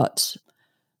not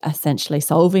essentially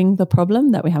solving the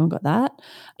problem, that we haven't got that.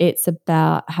 It's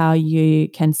about how you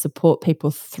can support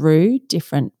people through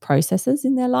different processes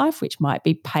in their life, which might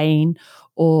be pain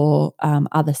or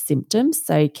other symptoms.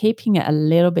 So keeping it a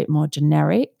little bit more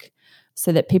generic,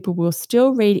 so that people will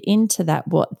still read into that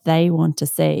what they want to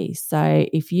see. So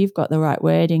if you've got the right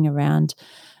wording around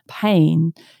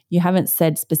pain, you haven't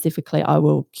said specifically, I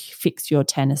will fix your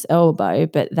tennis elbow,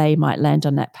 but they might land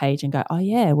on that page and go, oh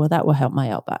yeah, well, that will help my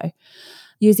elbow.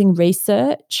 Using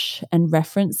research and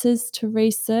references to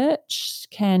research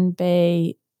can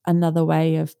be another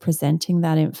way of presenting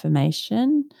that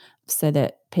information so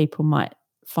that people might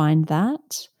find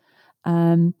that.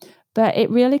 But it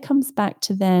really comes back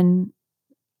to then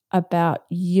about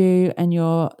you and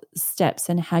your steps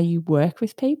and how you work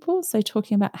with people. So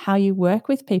talking about how you work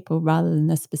with people rather than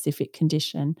the specific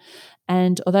condition.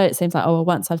 And although it seems like, oh, well,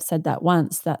 once I've said that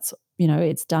once, that's,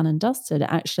 it's done and dusted.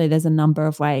 Actually, there's a number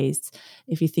of ways,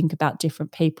 if you think about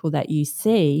different people that you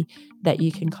see, that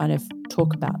you can kind of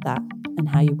talk about that and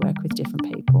how you work with different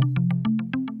people.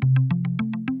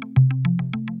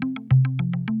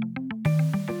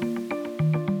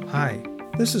 Hi,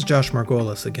 this is Josh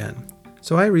Margolis again.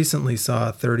 So I recently saw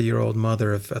a 30-year-old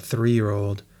mother of a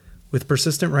 3-year-old with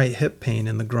persistent right hip pain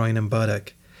in the groin and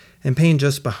buttock, and pain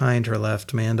just behind her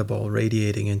left mandible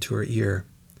radiating into her ear.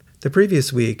 The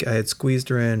previous week, I had squeezed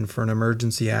her in for an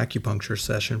emergency acupuncture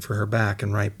session for her back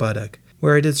and right buttock,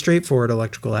 where I did straightforward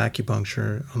electrical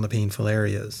acupuncture on the painful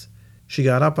areas. She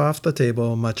got up off the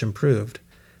table much improved,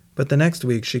 but the next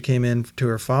week she came in to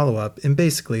her follow-up in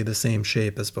basically the same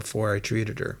shape as before I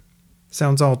treated her.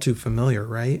 Sounds all too familiar,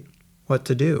 right? What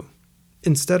to do?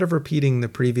 Instead of repeating the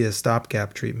previous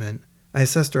stopgap treatment, I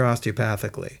assessed her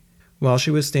osteopathically. While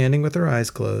she was standing with her eyes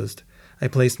closed, I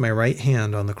placed my right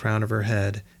hand on the crown of her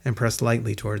head and pressed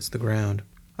lightly towards the ground.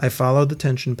 I followed the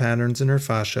tension patterns in her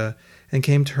fascia and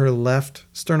came to her left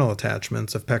sternal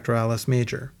attachments of pectoralis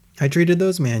major. I treated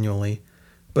those manually,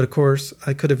 but of course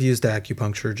I could have used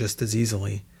acupuncture just as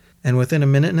easily, and within a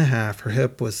minute and a half her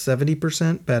hip was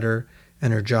 70% better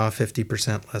and her jaw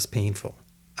 50% less painful.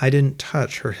 I didn't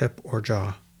touch her hip or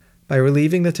jaw. By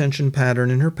relieving the tension pattern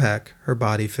in her pec, her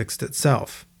body fixed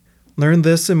itself. Learn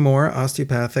this and more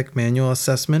osteopathic manual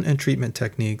assessment and treatment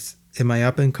techniques in my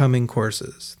up-and-coming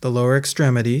courses, The Lower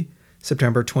Extremity,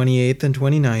 September 28th and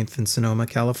 29th in Sonoma,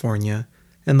 California,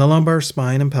 and The Lumbar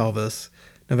Spine and Pelvis,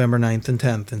 November 9th and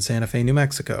 10th in Santa Fe, New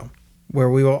Mexico, where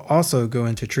we will also go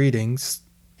into treating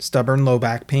stubborn low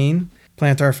back pain,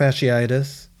 plantar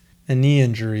fasciitis, and knee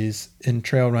injuries in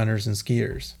trail runners and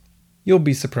skiers. You'll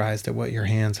be surprised at what your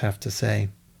hands have to say.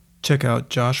 Check out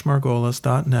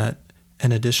joshmargolis.net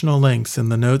and additional links in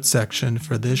the notes section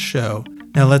for this show.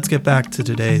 Now let's get back to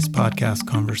today's podcast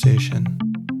conversation.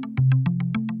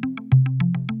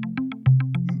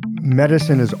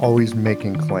 Medicine is always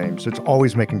making claims. It's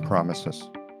always making promises,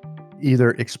 either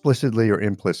explicitly or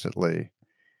implicitly.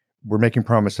 We're making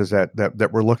promises that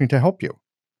we're looking to help you.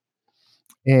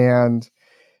 And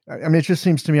I mean, it just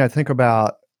seems to me, I think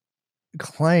about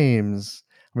claims,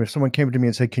 I mean, if someone came to me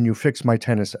and said, "Can you fix my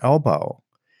tennis elbow?"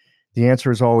 The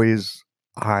answer is always,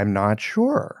 "I'm not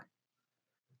sure."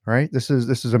 Right? This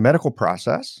is a medical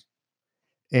process.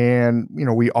 And,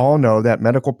 we all know that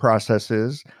medical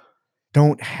processes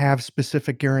don't have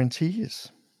specific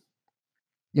guarantees.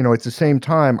 At the same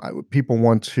time, people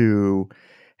want to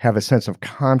have a sense of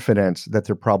confidence that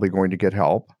they're probably going to get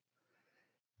help.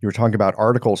 You were talking about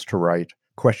articles to write,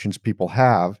 questions people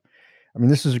have. I mean,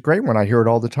 this is a great one. I hear it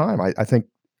all the time. I think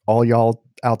all y'all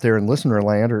out there in listener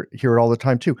land hear it all the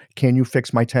time too. Can you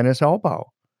fix my tennis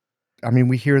elbow? I mean,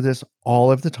 we hear this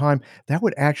all of the time. That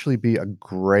would actually be a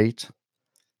great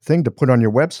thing to put on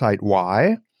your website.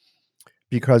 Why?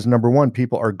 Because number one,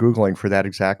 people are Googling for that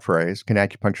exact phrase. Can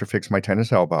acupuncture fix my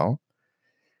tennis elbow?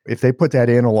 If they put that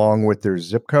in along with their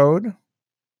zip code,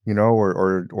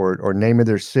 or name of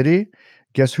their city,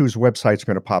 guess whose website's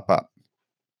going to pop up?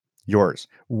 Yours,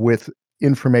 with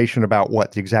information about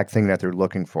what the exact thing that they're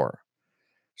looking for.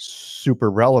 Super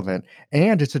relevant.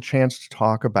 And it's a chance to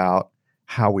talk about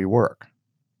how we work.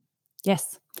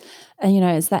 Yes. And,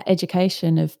 it's that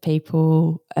education of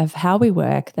people of how we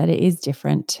work, that it is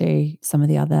different to some of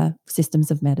the other systems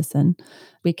of medicine.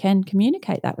 We can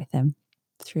communicate that with them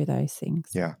through those things.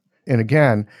 Yeah. And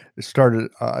again, it started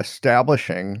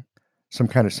establishing some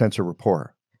kind of sense of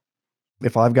rapport.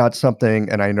 If I've got something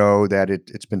and I know that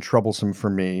it's been troublesome for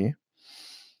me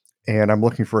and I'm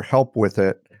looking for help with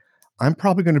it, I'm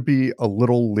probably going to be a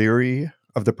little leery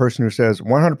of the person who says,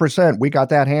 100%, we got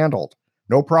that handled.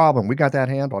 No problem. We got that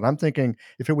handled. I'm thinking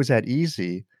if it was that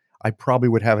easy, I probably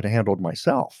would have it handled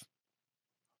myself.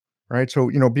 Right. So,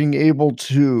 being able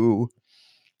to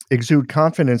exude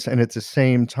confidence and at the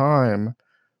same time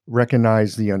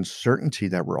recognize the uncertainty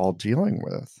that we're all dealing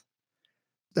with.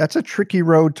 That's a tricky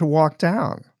road to walk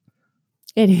down.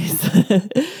 It is.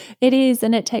 It is.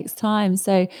 And it takes time.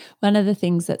 So, one of the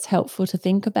things that's helpful to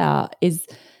think about is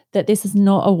that this is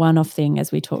not a one-off thing,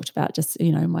 as we talked about, just,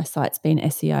 my site's been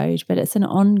SEO'd, but it's an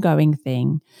ongoing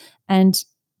thing. And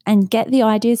get the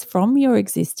ideas from your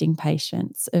existing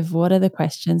patients of what are the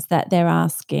questions that they're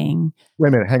asking. Wait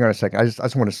a minute, hang on a second. I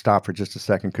just want to stop for just a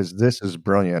second because this is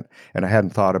brilliant and I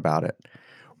hadn't thought about it.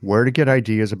 Where to get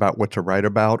ideas about what to write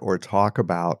about or talk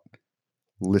about,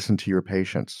 listen to your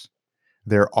patients.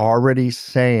 They're already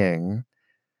saying,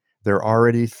 they're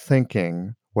already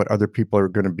thinking what other people are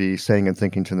going to be saying and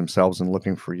thinking to themselves and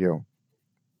looking for you.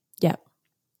 Yeah.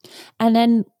 And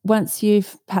then once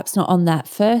you've perhaps not on that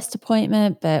first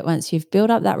appointment, but once you've built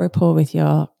up that rapport with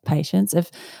your patients of,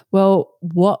 well,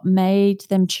 what made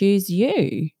them choose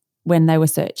you when they were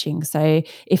searching? So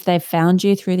if they've found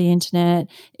you through the internet,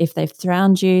 if they've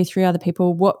found you through other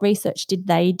people, what research did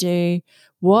they do?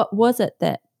 What was it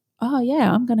that, oh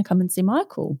yeah, I'm going to come and see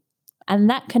Michael? And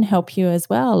that can help you as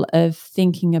well of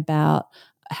thinking about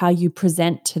how you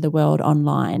present to the world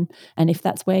online. And if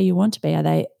that's where you want to be, are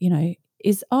they, I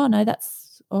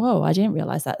didn't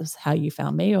realize that was how you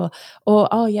found me, or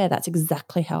oh yeah, that's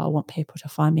exactly how I want people to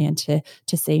find me and to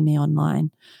see me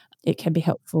online. It can be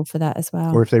helpful for that as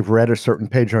well. Or if they've read a certain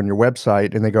page on your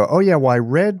website and they go, oh yeah, well, I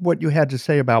read what you had to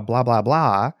say about blah, blah,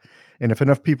 blah. And if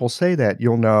enough people say that,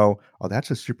 you'll know, oh,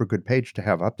 that's a super good page to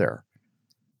have up there.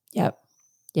 Yep.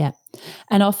 Yeah.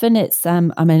 And often it's,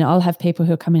 I'll have people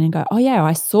who come in and go, oh yeah,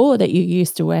 I saw that you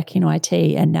used to work in IT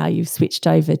and now you've switched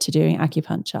over to doing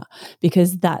acupuncture,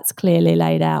 because that's clearly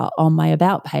laid out on my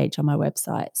about page on my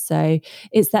website. So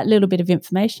it's that little bit of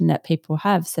information that people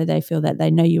have, so they feel that they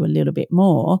know you a little bit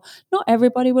more. Not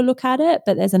everybody will look at it,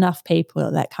 but there's enough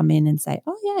people that come in and say,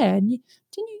 oh yeah, and didn't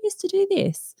you used to do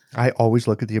this? I always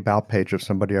look at the about page of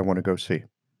somebody I want to go see.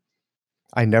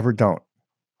 I never don't.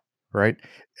 Right?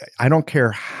 I don't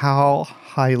care how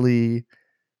highly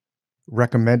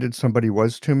recommended somebody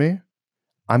was to me.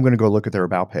 I'm going to go look at their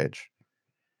about page.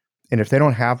 And if they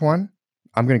don't have one,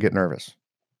 I'm going to get nervous.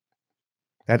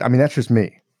 That's just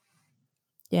me.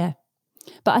 Yeah.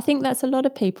 But I think that's a lot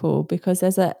of people, because there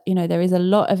is a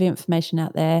lot of information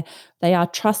out there. They are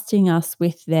trusting us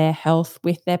with their health,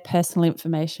 with their personal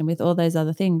information, with all those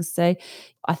other things. So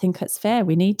I think it's fair.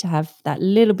 We need to have that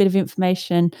little bit of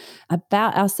information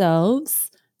about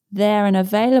ourselves there and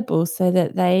available so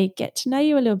that they get to know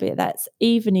you a little bit. That's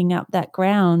evening up that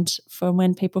ground from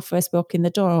when people first walk in the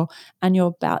door and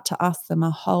you're about to ask them a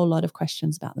whole lot of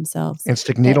questions about themselves. And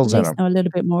stick needles in them. Know a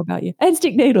little bit more about you and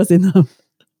stick needles in them.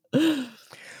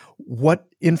 What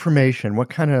information, what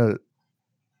kind of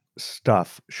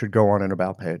stuff should go on an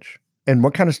about page? And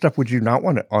what kind of stuff would you not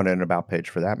want on an about page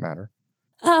for that matter?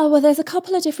 Well, there's a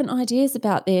couple of different ideas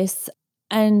about this.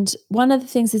 And one of the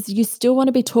things is you still want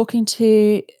to be talking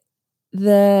to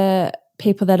the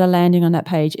people that are landing on that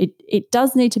page, it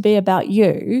does need to be about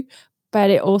you, but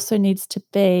it also needs to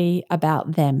be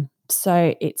about them.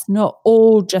 So it's not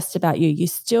all just about you. You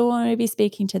still want to be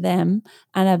speaking to them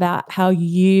and about how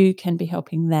you can be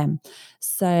helping them.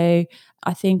 So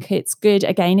I think it's good.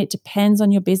 Again, it depends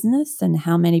on your business and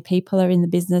how many people are in the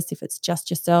business, if it's just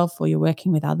yourself or you're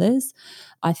working with others.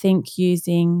 I think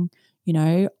using,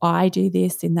 I do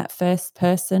this in that first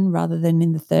person rather than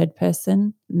in the third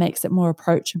person makes it more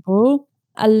approachable.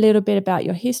 A little bit about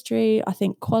your history. I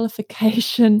think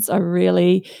qualifications are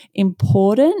really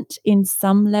important in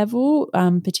some level,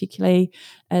 particularly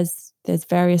as there's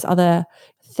various other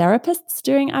therapists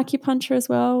doing acupuncture as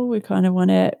well. We kind of want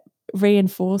to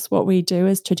reinforce what we do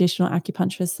as traditional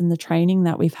acupuncturists and the training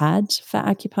that we've had for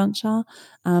acupuncture.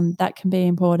 That can be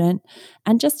important.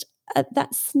 And just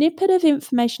that snippet of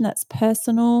information that's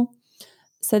personal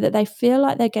so that they feel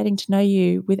like they're getting to know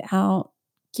you without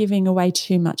giving away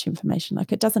too much information.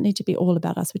 Like, it doesn't need to be all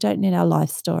about us. We don't need our life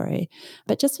story,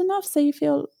 but just enough so you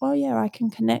feel, oh yeah, I can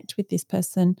connect with this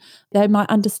person. They might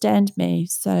understand me.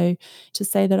 So to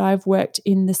say that I've worked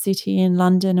in the city in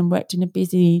London and worked in a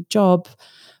busy job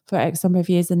for X number of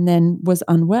years and then was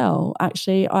unwell,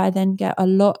 actually, I then get a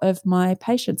lot of my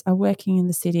patients are working in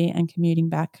the city and commuting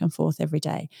back and forth every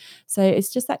day. So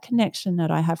it's just that connection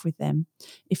that I have with them.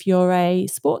 If you're a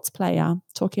sports player,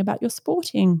 talking about your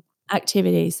sporting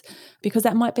activities, because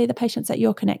that might be the patients that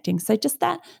you're connecting. So just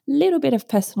that little bit of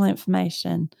personal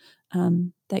information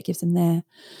that gives them there.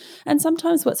 And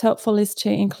sometimes what's helpful is to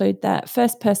include that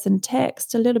first person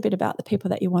text, a little bit about the people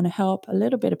that you want to help, a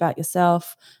little bit about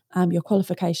yourself, your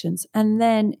qualifications. And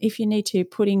then if you need to,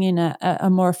 putting in a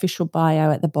more official bio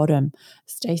at the bottom.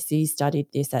 Stacey studied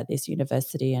this at this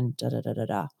university and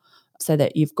da-da-da-da-da. So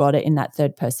that you've got it in that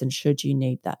third person should you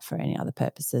need that for any other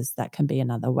purposes. That can be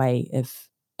another way of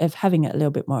having it a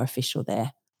little bit more official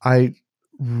there. I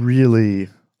really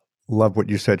love what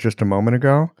you said just a moment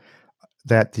ago,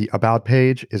 that the about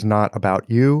page is not about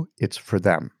you, it's for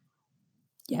them.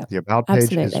 Yeah, The about page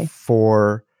absolutely. is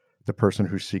for the person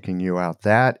who's seeking you out.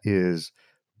 That is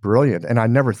brilliant. And I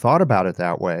never thought about it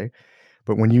that way.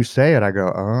 But when you say it, I go,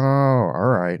 oh, all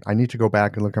right. I need to go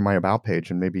back and look at my about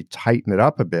page and maybe tighten it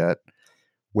up a bit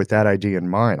with that idea in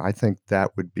mind. I think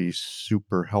that would be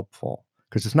super helpful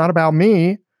because it's not about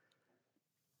me.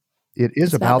 It is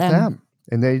It's about about them. them.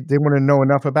 And they want to know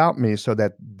enough about me so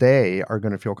that they are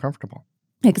going to feel comfortable.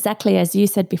 Exactly, as you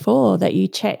said before, that you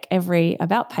check every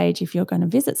about page if you're going to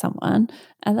visit someone,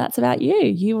 and that's about you.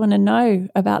 You want to know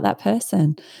about that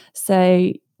person.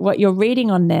 So what you're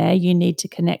reading on there, you need to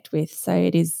connect with. So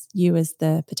it is you as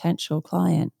the potential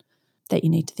client that you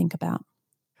need to think about.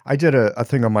 I did a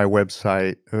thing on my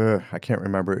website. I can't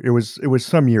remember. It was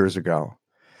some years ago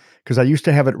because I used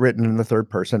to have it written in the third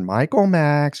person, Michael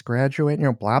Max, graduate,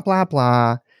 blah, blah,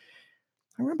 blah.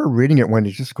 I remember reading it one day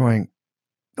just going,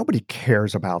 nobody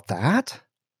cares about that.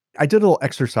 I did a little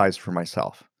exercise for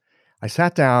myself. I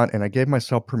sat down and I gave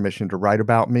myself permission to write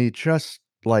about me, just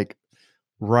like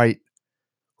write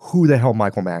who the hell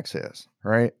Michael Max is,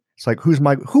 right? It's like,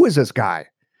 who is this guy,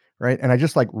 right? And I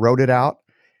just like wrote it out,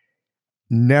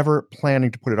 never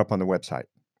planning to put it up on the website,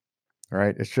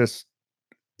 right? It's just,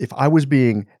 if I was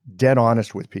being dead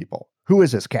honest with people, who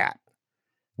is this cat?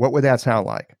 What would that sound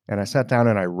like? And I sat down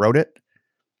and I wrote it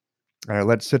and I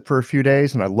let it sit for a few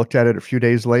days and I looked at it a few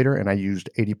days later and I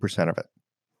used 80% of it.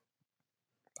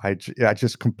 I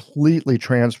just completely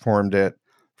transformed it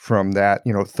from that,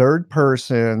 third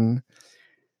person,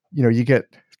 you get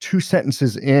 2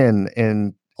 sentences in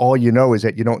and all you know is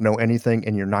that you don't know anything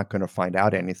and you're not going to find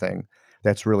out anything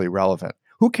that's really relevant.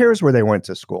 Who cares where they went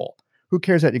to school? Who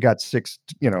cares that you got 6,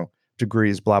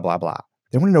 degrees, blah, blah, blah.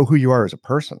 They want to know who you are as a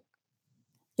person.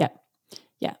 Yeah.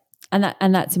 Yeah.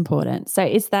 And that's important. So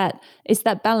it's that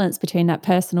balance between that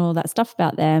personal, that stuff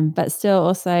about them, but still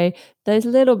also those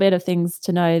little bit of things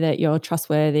to know that you're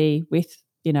trustworthy with,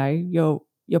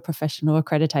 your professional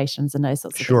accreditations and those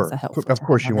sorts of things Sure. are helpful Of to have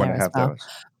course you on want there to as have well. those.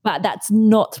 But that's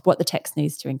not what the text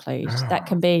needs to include. That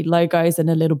can be logos and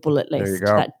a little bullet There you list.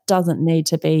 go. That doesn't need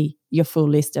to be your full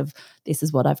list of this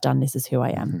is what I've done, this is who I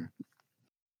am.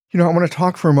 Mm-hmm. I want to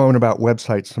talk for a moment about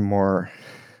websites some more.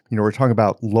 We're talking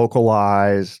about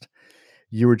localized.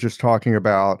 You were just talking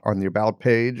about on the about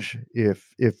page,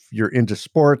 if you're into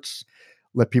sports,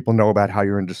 let people know about how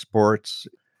you're into sports.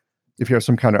 If you have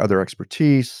some kind of other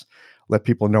expertise, let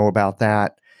people know about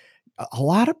that. A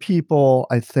lot of people,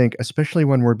 I think, especially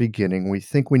when we're beginning, we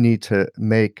think we need to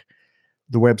make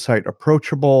the website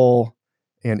approachable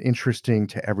and interesting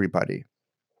to everybody.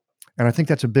 And I think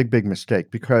that's a big, big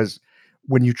mistake because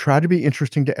when you try to be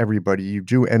interesting to everybody, you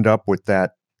do end up with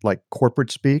that like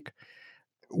corporate speak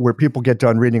where people get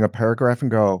done reading a paragraph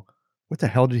and go, what the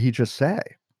hell did he just say?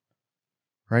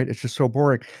 Right? It's just so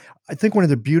boring. I think one of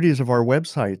the beauties of our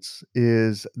websites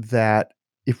is that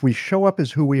if we show up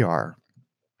as who we are,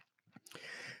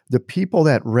 the people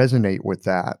that resonate with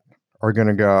that are going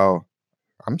to go,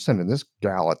 I'm sending this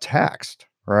gal a text,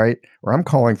 right? Or I'm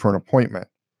calling for an appointment.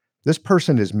 This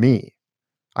person is me.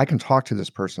 I can talk to this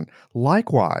person.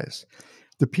 Likewise,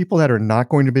 the people that are not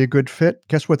going to be a good fit,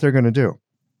 guess what they're going to do?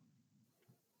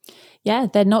 Yeah,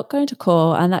 they're not going to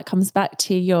call. And that comes back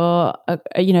to your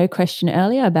question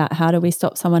earlier about how do we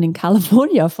stop someone in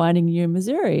California finding you in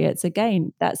Missouri? It's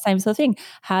again that same sort of thing.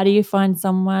 How do you find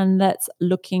someone that's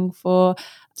looking for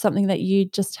something that you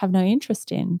just have no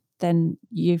interest in? Then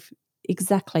you're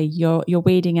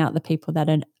weeding out the people that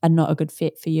are not a good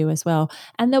fit for you as well.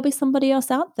 And there'll be somebody else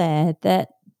out there that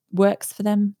works for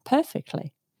them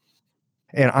perfectly.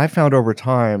 And I found over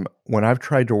time, when I've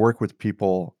tried to work with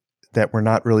people that were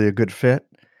not really a good fit,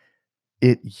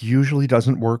 it usually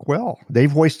doesn't work well.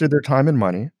 They've wasted their time and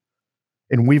money,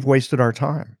 and we've wasted our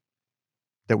time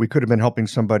that we could have been helping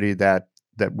somebody that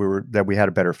we had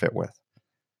a better fit with.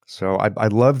 So I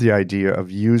love the idea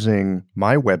of using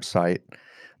my website,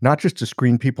 not just to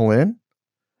screen people in,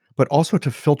 but also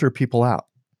to filter people out.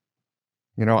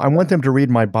 I want them to read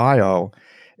my bio,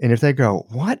 and if they go,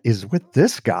 what is with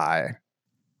this guy?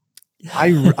 I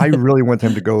really want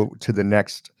them to go to the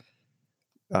next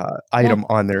item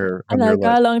on their And they'll go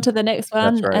list. along to the next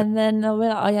one, That's right. and then they'll be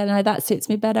like, oh, yeah, no, that suits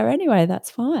me better anyway. That's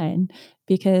fine,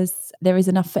 because there is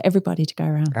enough for everybody to go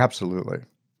around. Absolutely.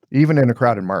 Even in a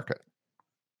crowded market,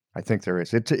 I think there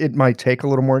is. It might take a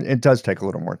little more. It does take a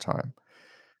little more time.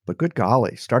 But good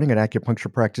golly, starting an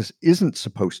acupuncture practice isn't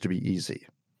supposed to be easy.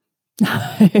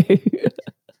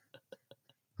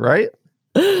 Right?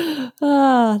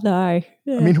 Oh, no. I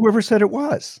mean, whoever said it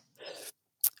was?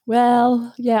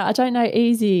 Well, yeah, I don't know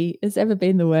easy has ever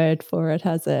been the word for it,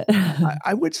 has it?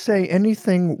 I would say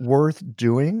anything worth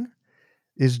doing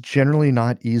is generally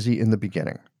not easy in the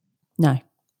beginning. No.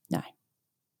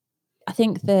 I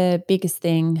think the biggest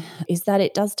thing is that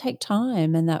it does take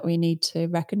time and that we need to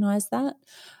recognize that.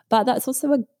 But that's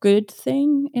also a good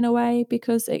thing in a way,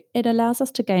 because it allows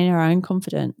us to gain our own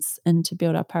confidence and to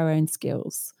build up our own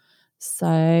skills.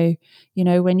 So,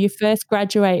 when you first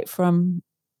graduate from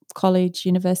college,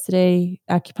 university,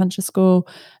 acupuncture school,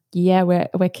 yeah,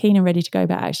 we're keen and ready to go,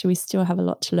 but actually we still have a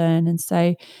lot to learn. And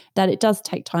so that it does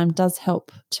take time does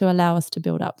help to allow us to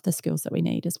build up the skills that we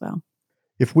need as well.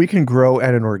 If we can grow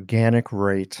at an organic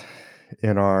rate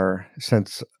in our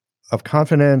sense of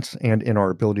confidence and in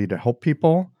our ability to help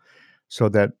people, so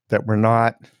that we're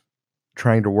not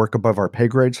trying to work above our pay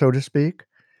grade, so to speak,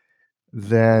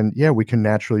 then yeah, we can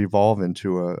naturally evolve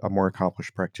into a more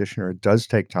accomplished practitioner. It does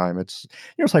take time. It's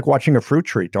like watching a fruit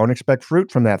tree. Don't expect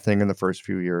fruit from that thing in the first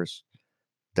few years.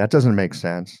 That doesn't make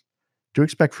sense. Do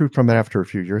expect fruit from it after a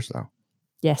few years, though.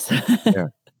 Yes. Yeah.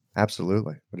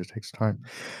 Absolutely, but it takes time.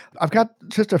 I've got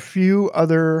just a few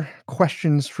other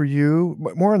questions for you,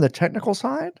 more on the technical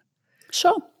side.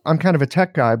 Sure. I'm kind of a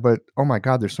tech guy, but oh my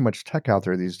God, there's so much tech out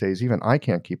there these days, even I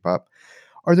can't keep up.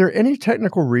 Are there any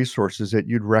technical resources that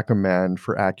you'd recommend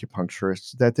for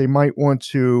acupuncturists that they might want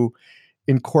to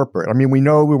incorporate? I mean, we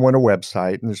know we want a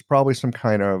website, and there's probably some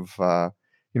kind of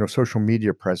social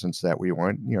media presence that we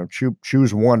want.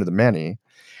 Choose one of the many.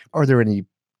 Are there any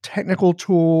technical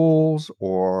tools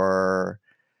or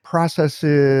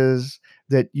processes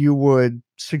that you would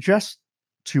suggest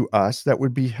to us that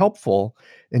would be helpful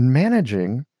in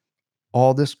managing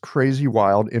all this crazy,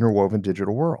 wild, interwoven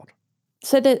digital world?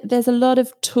 So there's a lot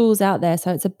of tools out there.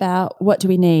 So it's about what do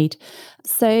we need?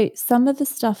 So some of the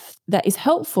stuff that is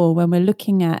helpful when we're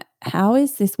looking at how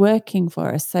is this working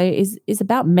for us, so is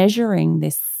about measuring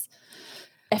this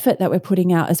effort that we're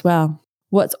putting out as well.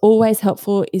 What's always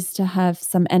helpful is to have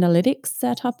some analytics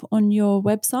set up on your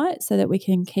website so that we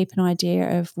can keep an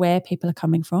idea of where people are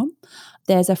coming from.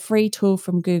 There's a free tool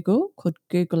from Google called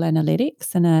Google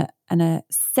Analytics, and a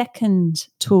second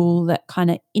tool that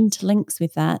kind of interlinks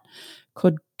with that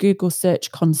called Google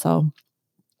Search Console.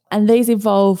 And these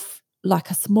involve like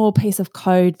a small piece of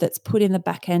code that's put in the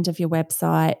back end of your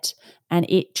website, and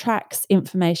it tracks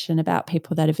information about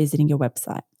people that are visiting your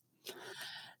website.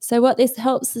 So what this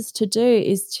helps us to do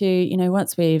is to,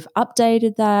 once we've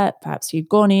updated that, perhaps you've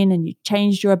gone in and you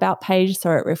changed your about page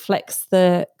so it reflects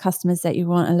the customers that you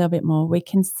want a little bit more, we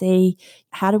can see,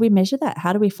 how do we measure that?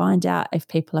 How do we find out if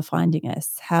people are finding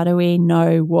us? How do we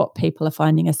know what people are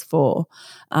finding us for?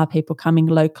 Are people coming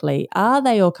locally? Are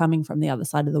they all coming from the other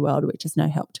side of the world, which is no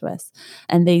help to us?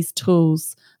 And these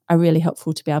tools are really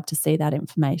helpful to be able to see that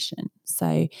information.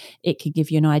 So it could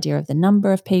give you an idea of the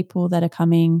number of people that are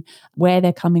coming, where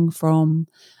they're coming from,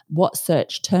 what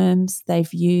search terms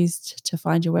they've used to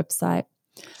find your website.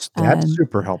 That's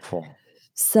super helpful.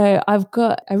 So I've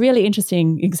got a really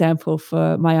interesting example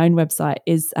for my own website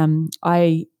is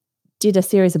I did a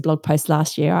series of blog posts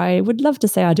last year. I would love to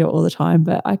say I do it all the time,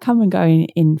 but I come and go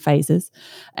in phases,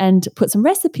 and put some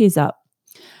recipes up.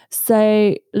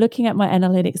 So looking at my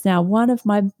analytics now, one of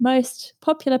my most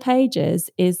popular pages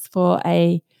is for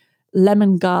a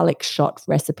lemon garlic shot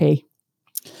recipe.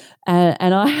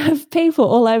 And I have people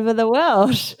all over the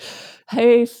world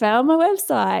who found my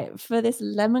website for this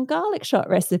lemon garlic shot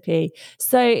recipe.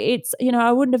 So it's,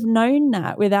 I wouldn't have known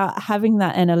that without having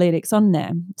that analytics on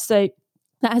there. So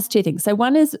that has two things. So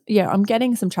one is, I'm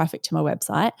getting some traffic to my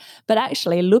website, but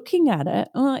actually looking at it,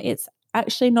 it's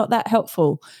actually not that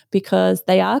helpful because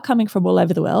they are coming from all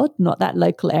over the world, not that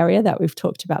local area that we've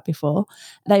talked about before.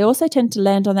 They also tend to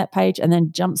land on that page and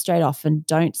then jump straight off and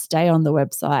don't stay on the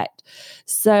website.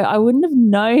 So I wouldn't have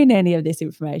known any of this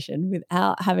information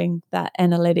without having that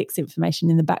analytics information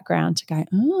in the background to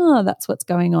go, that's what's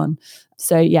going on.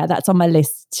 So yeah, that's on my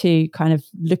list to kind of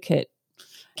look at.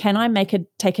 Can I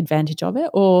take advantage of it,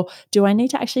 or do I need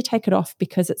to actually take it off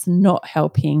because it's not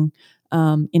helping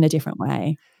in a different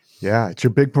way? Yeah, it's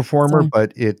your big performer,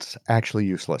 but it's actually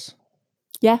useless.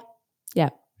 Yeah. Yeah,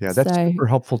 that's super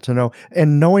helpful to know.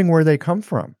 And knowing where they come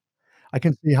from. I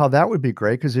can see how that would be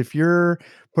great, because if you're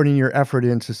putting your effort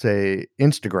into, say,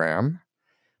 Instagram,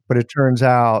 but it turns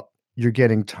out you're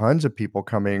getting tons of people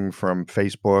coming from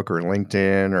Facebook or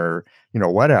LinkedIn or,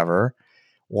 whatever,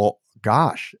 well,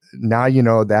 gosh,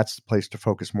 now that's the place to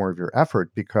focus more of your effort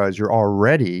because you're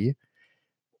already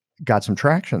got some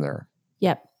traction there.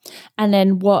 Yep. And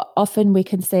then what often we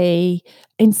can see,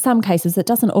 in some cases, it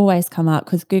doesn't always come up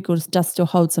because Google does still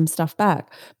hold some stuff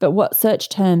back, but what search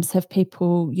terms have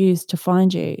people used to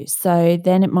find you? So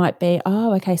then it might be,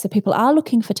 okay, so people are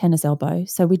looking for tennis elbow.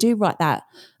 So we do write that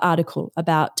article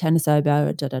about tennis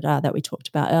elbow, that we talked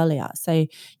about earlier. So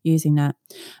using that.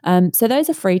 So those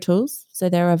are free tools. So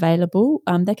they're available.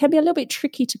 They can be a little bit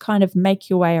tricky to kind of make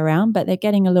your way around, but they're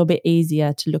getting a little bit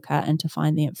easier to look at and to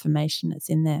find the information that's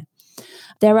in there.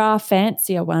 There are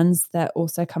fancier ones that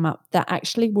also come up that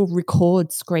actually will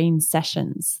record screen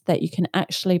sessions that you can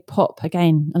actually pop,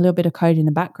 again, a little bit of code in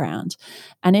the background,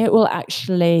 and it will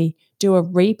actually do a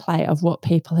replay of what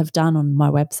people have done on my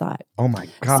website. Oh my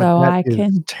God, so that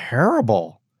is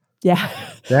terrible. Yeah.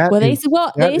 So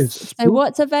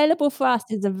what's available for us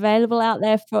is available out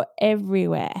there for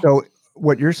everywhere. So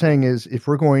what you're saying is if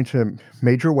we're going to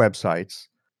major websites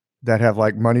that have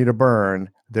like money to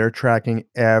burn, they're tracking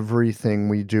everything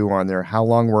we do on there, how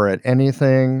long we're at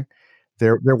anything.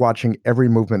 They're watching every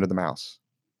movement of the mouse.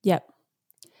 Yep.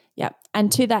 And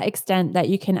to that extent that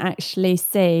you can actually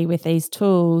see with these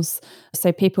tools,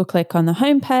 so people click on the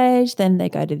home page, then they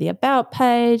go to the about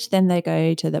page, then they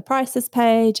go to the prices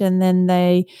page, and then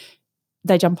they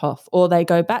jump off, or they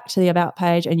go back to the about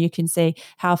page, and you can see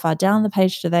how far down the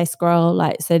page do they scroll.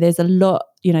 So there's a lot,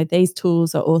 these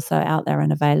tools are also out there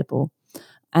and available.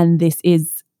 And this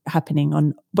is happening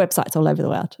on websites all over the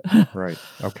world. Right.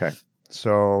 Okay.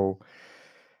 So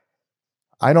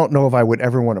I don't know if I would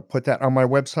ever want to put that on my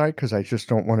website because I just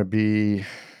don't want to be,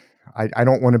 I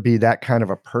don't want to be that kind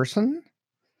of a person,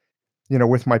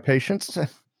 with my patients.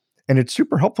 And it's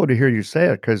super helpful to hear you say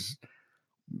it because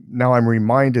now I'm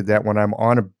reminded that when I'm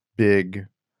on a big,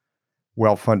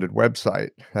 well-funded website,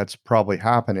 that's probably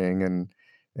happening.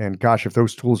 And gosh, if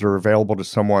those tools are available to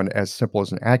someone as simple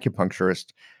as an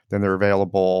acupuncturist, then they're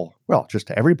available, well, just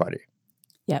to everybody.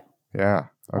 Yep. Yeah.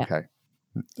 Okay.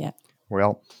 Yeah.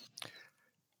 Well,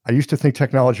 I used to think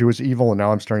technology was evil, and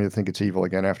now I'm starting to think it's evil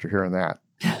again after hearing that.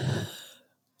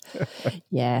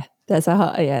 Yeah. There's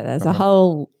a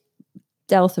whole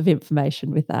depth of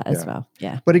information with that as well.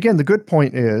 Yeah. But again, the good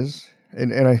point is,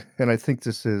 and I think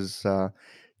this is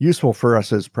useful for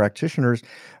us as practitioners,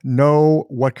 know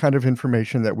what kind of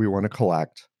information that we want to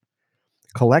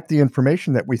collect the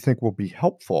information that we think will be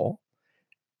helpful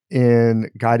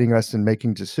in guiding us in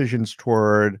making decisions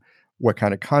toward what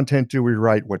kind of content do we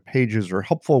write, what pages are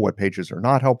helpful, what pages are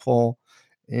not helpful,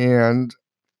 and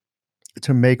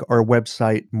to make our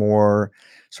website more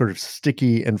sort of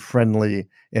sticky and friendly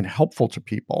and helpful to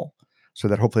people so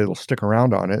that hopefully it'll stick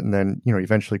around on it and then,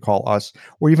 eventually call us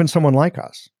or even someone like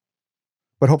us,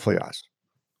 but hopefully us.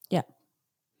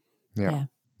 Yeah.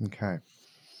 Okay.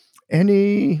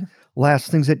 Any last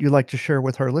things that you'd like to share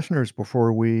with our listeners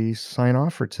before we sign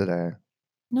off for today?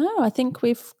 No, I think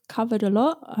we've covered a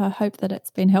lot. I hope that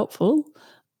it's been helpful.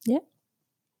 Yeah.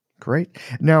 Great.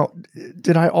 Now,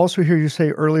 did I also hear you say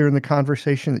earlier in the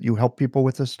conversation that you help people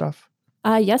with this stuff?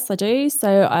 Yes, I do.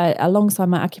 So alongside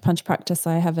my acupuncture practice,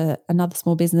 I have another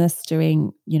small business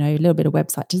doing, a little bit of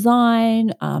website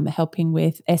design, helping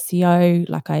with SEO,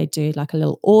 like I do like a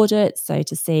little audit. So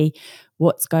to see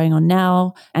what's going on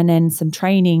now, and then some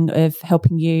training of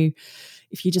helping you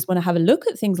if you just want to have a look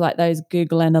at things like those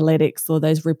Google Analytics or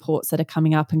those reports that are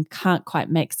coming up and can't quite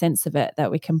make sense of it,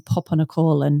 that we can pop on a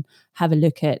call and have a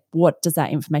look at what does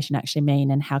that information actually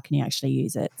mean and how can you actually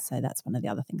use it. So that's one of the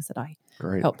other things that I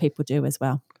help people do as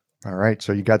well. All right.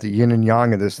 So you got the yin and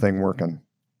yang of this thing working.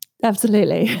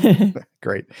 Absolutely.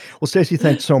 Great. Well, Stacey,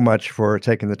 thanks so much for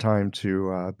taking the time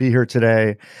to be here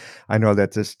today. I know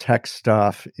that this tech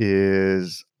stuff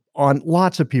is on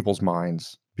lots of people's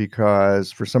minds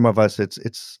because for some of us,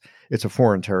 it's a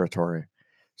foreign territory.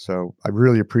 So I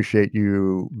really appreciate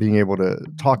you being able to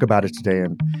talk about it today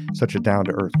in such a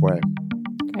down-to-earth way.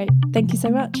 Great. Thank you so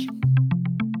much.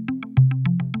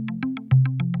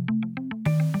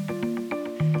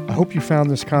 I hope you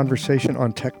found this conversation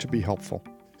on tech to be helpful.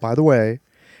 By the way,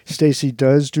 Stacey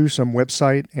does do some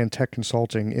website and tech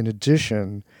consulting in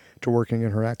addition to working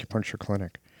in her acupuncture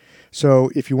clinic.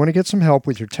 So if you want to get some help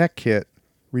with your tech kit,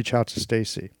 reach out to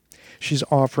Stacey. She's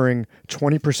offering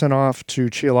 20% off to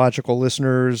Qiological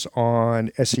listeners on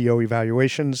SEO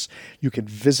evaluations. You can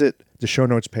visit the show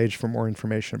notes page for more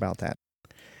information about that.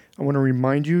 I want to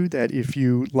remind you that if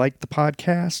you like the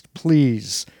podcast,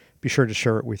 please be sure to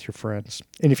share it with your friends.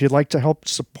 And if you'd like to help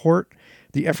support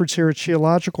the efforts here at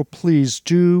Qiological, please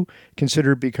do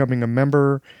consider becoming a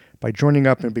member by joining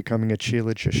up and becoming a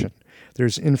Qiologician.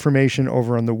 There's information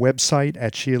over on the website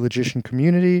at Qiologician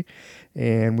Community,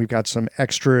 and we've got some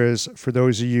extras for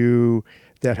those of you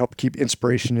that help keep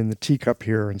inspiration in the teacup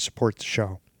here and support the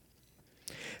show.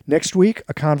 Next week,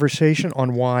 a conversation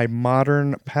on why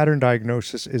modern pattern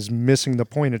diagnosis is missing the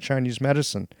point of Chinese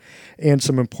medicine and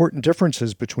some important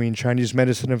differences between Chinese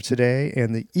medicine of today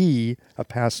and the Yi of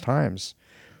past times.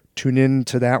 Tune in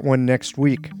to that one next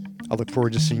week. I look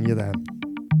forward to seeing you then.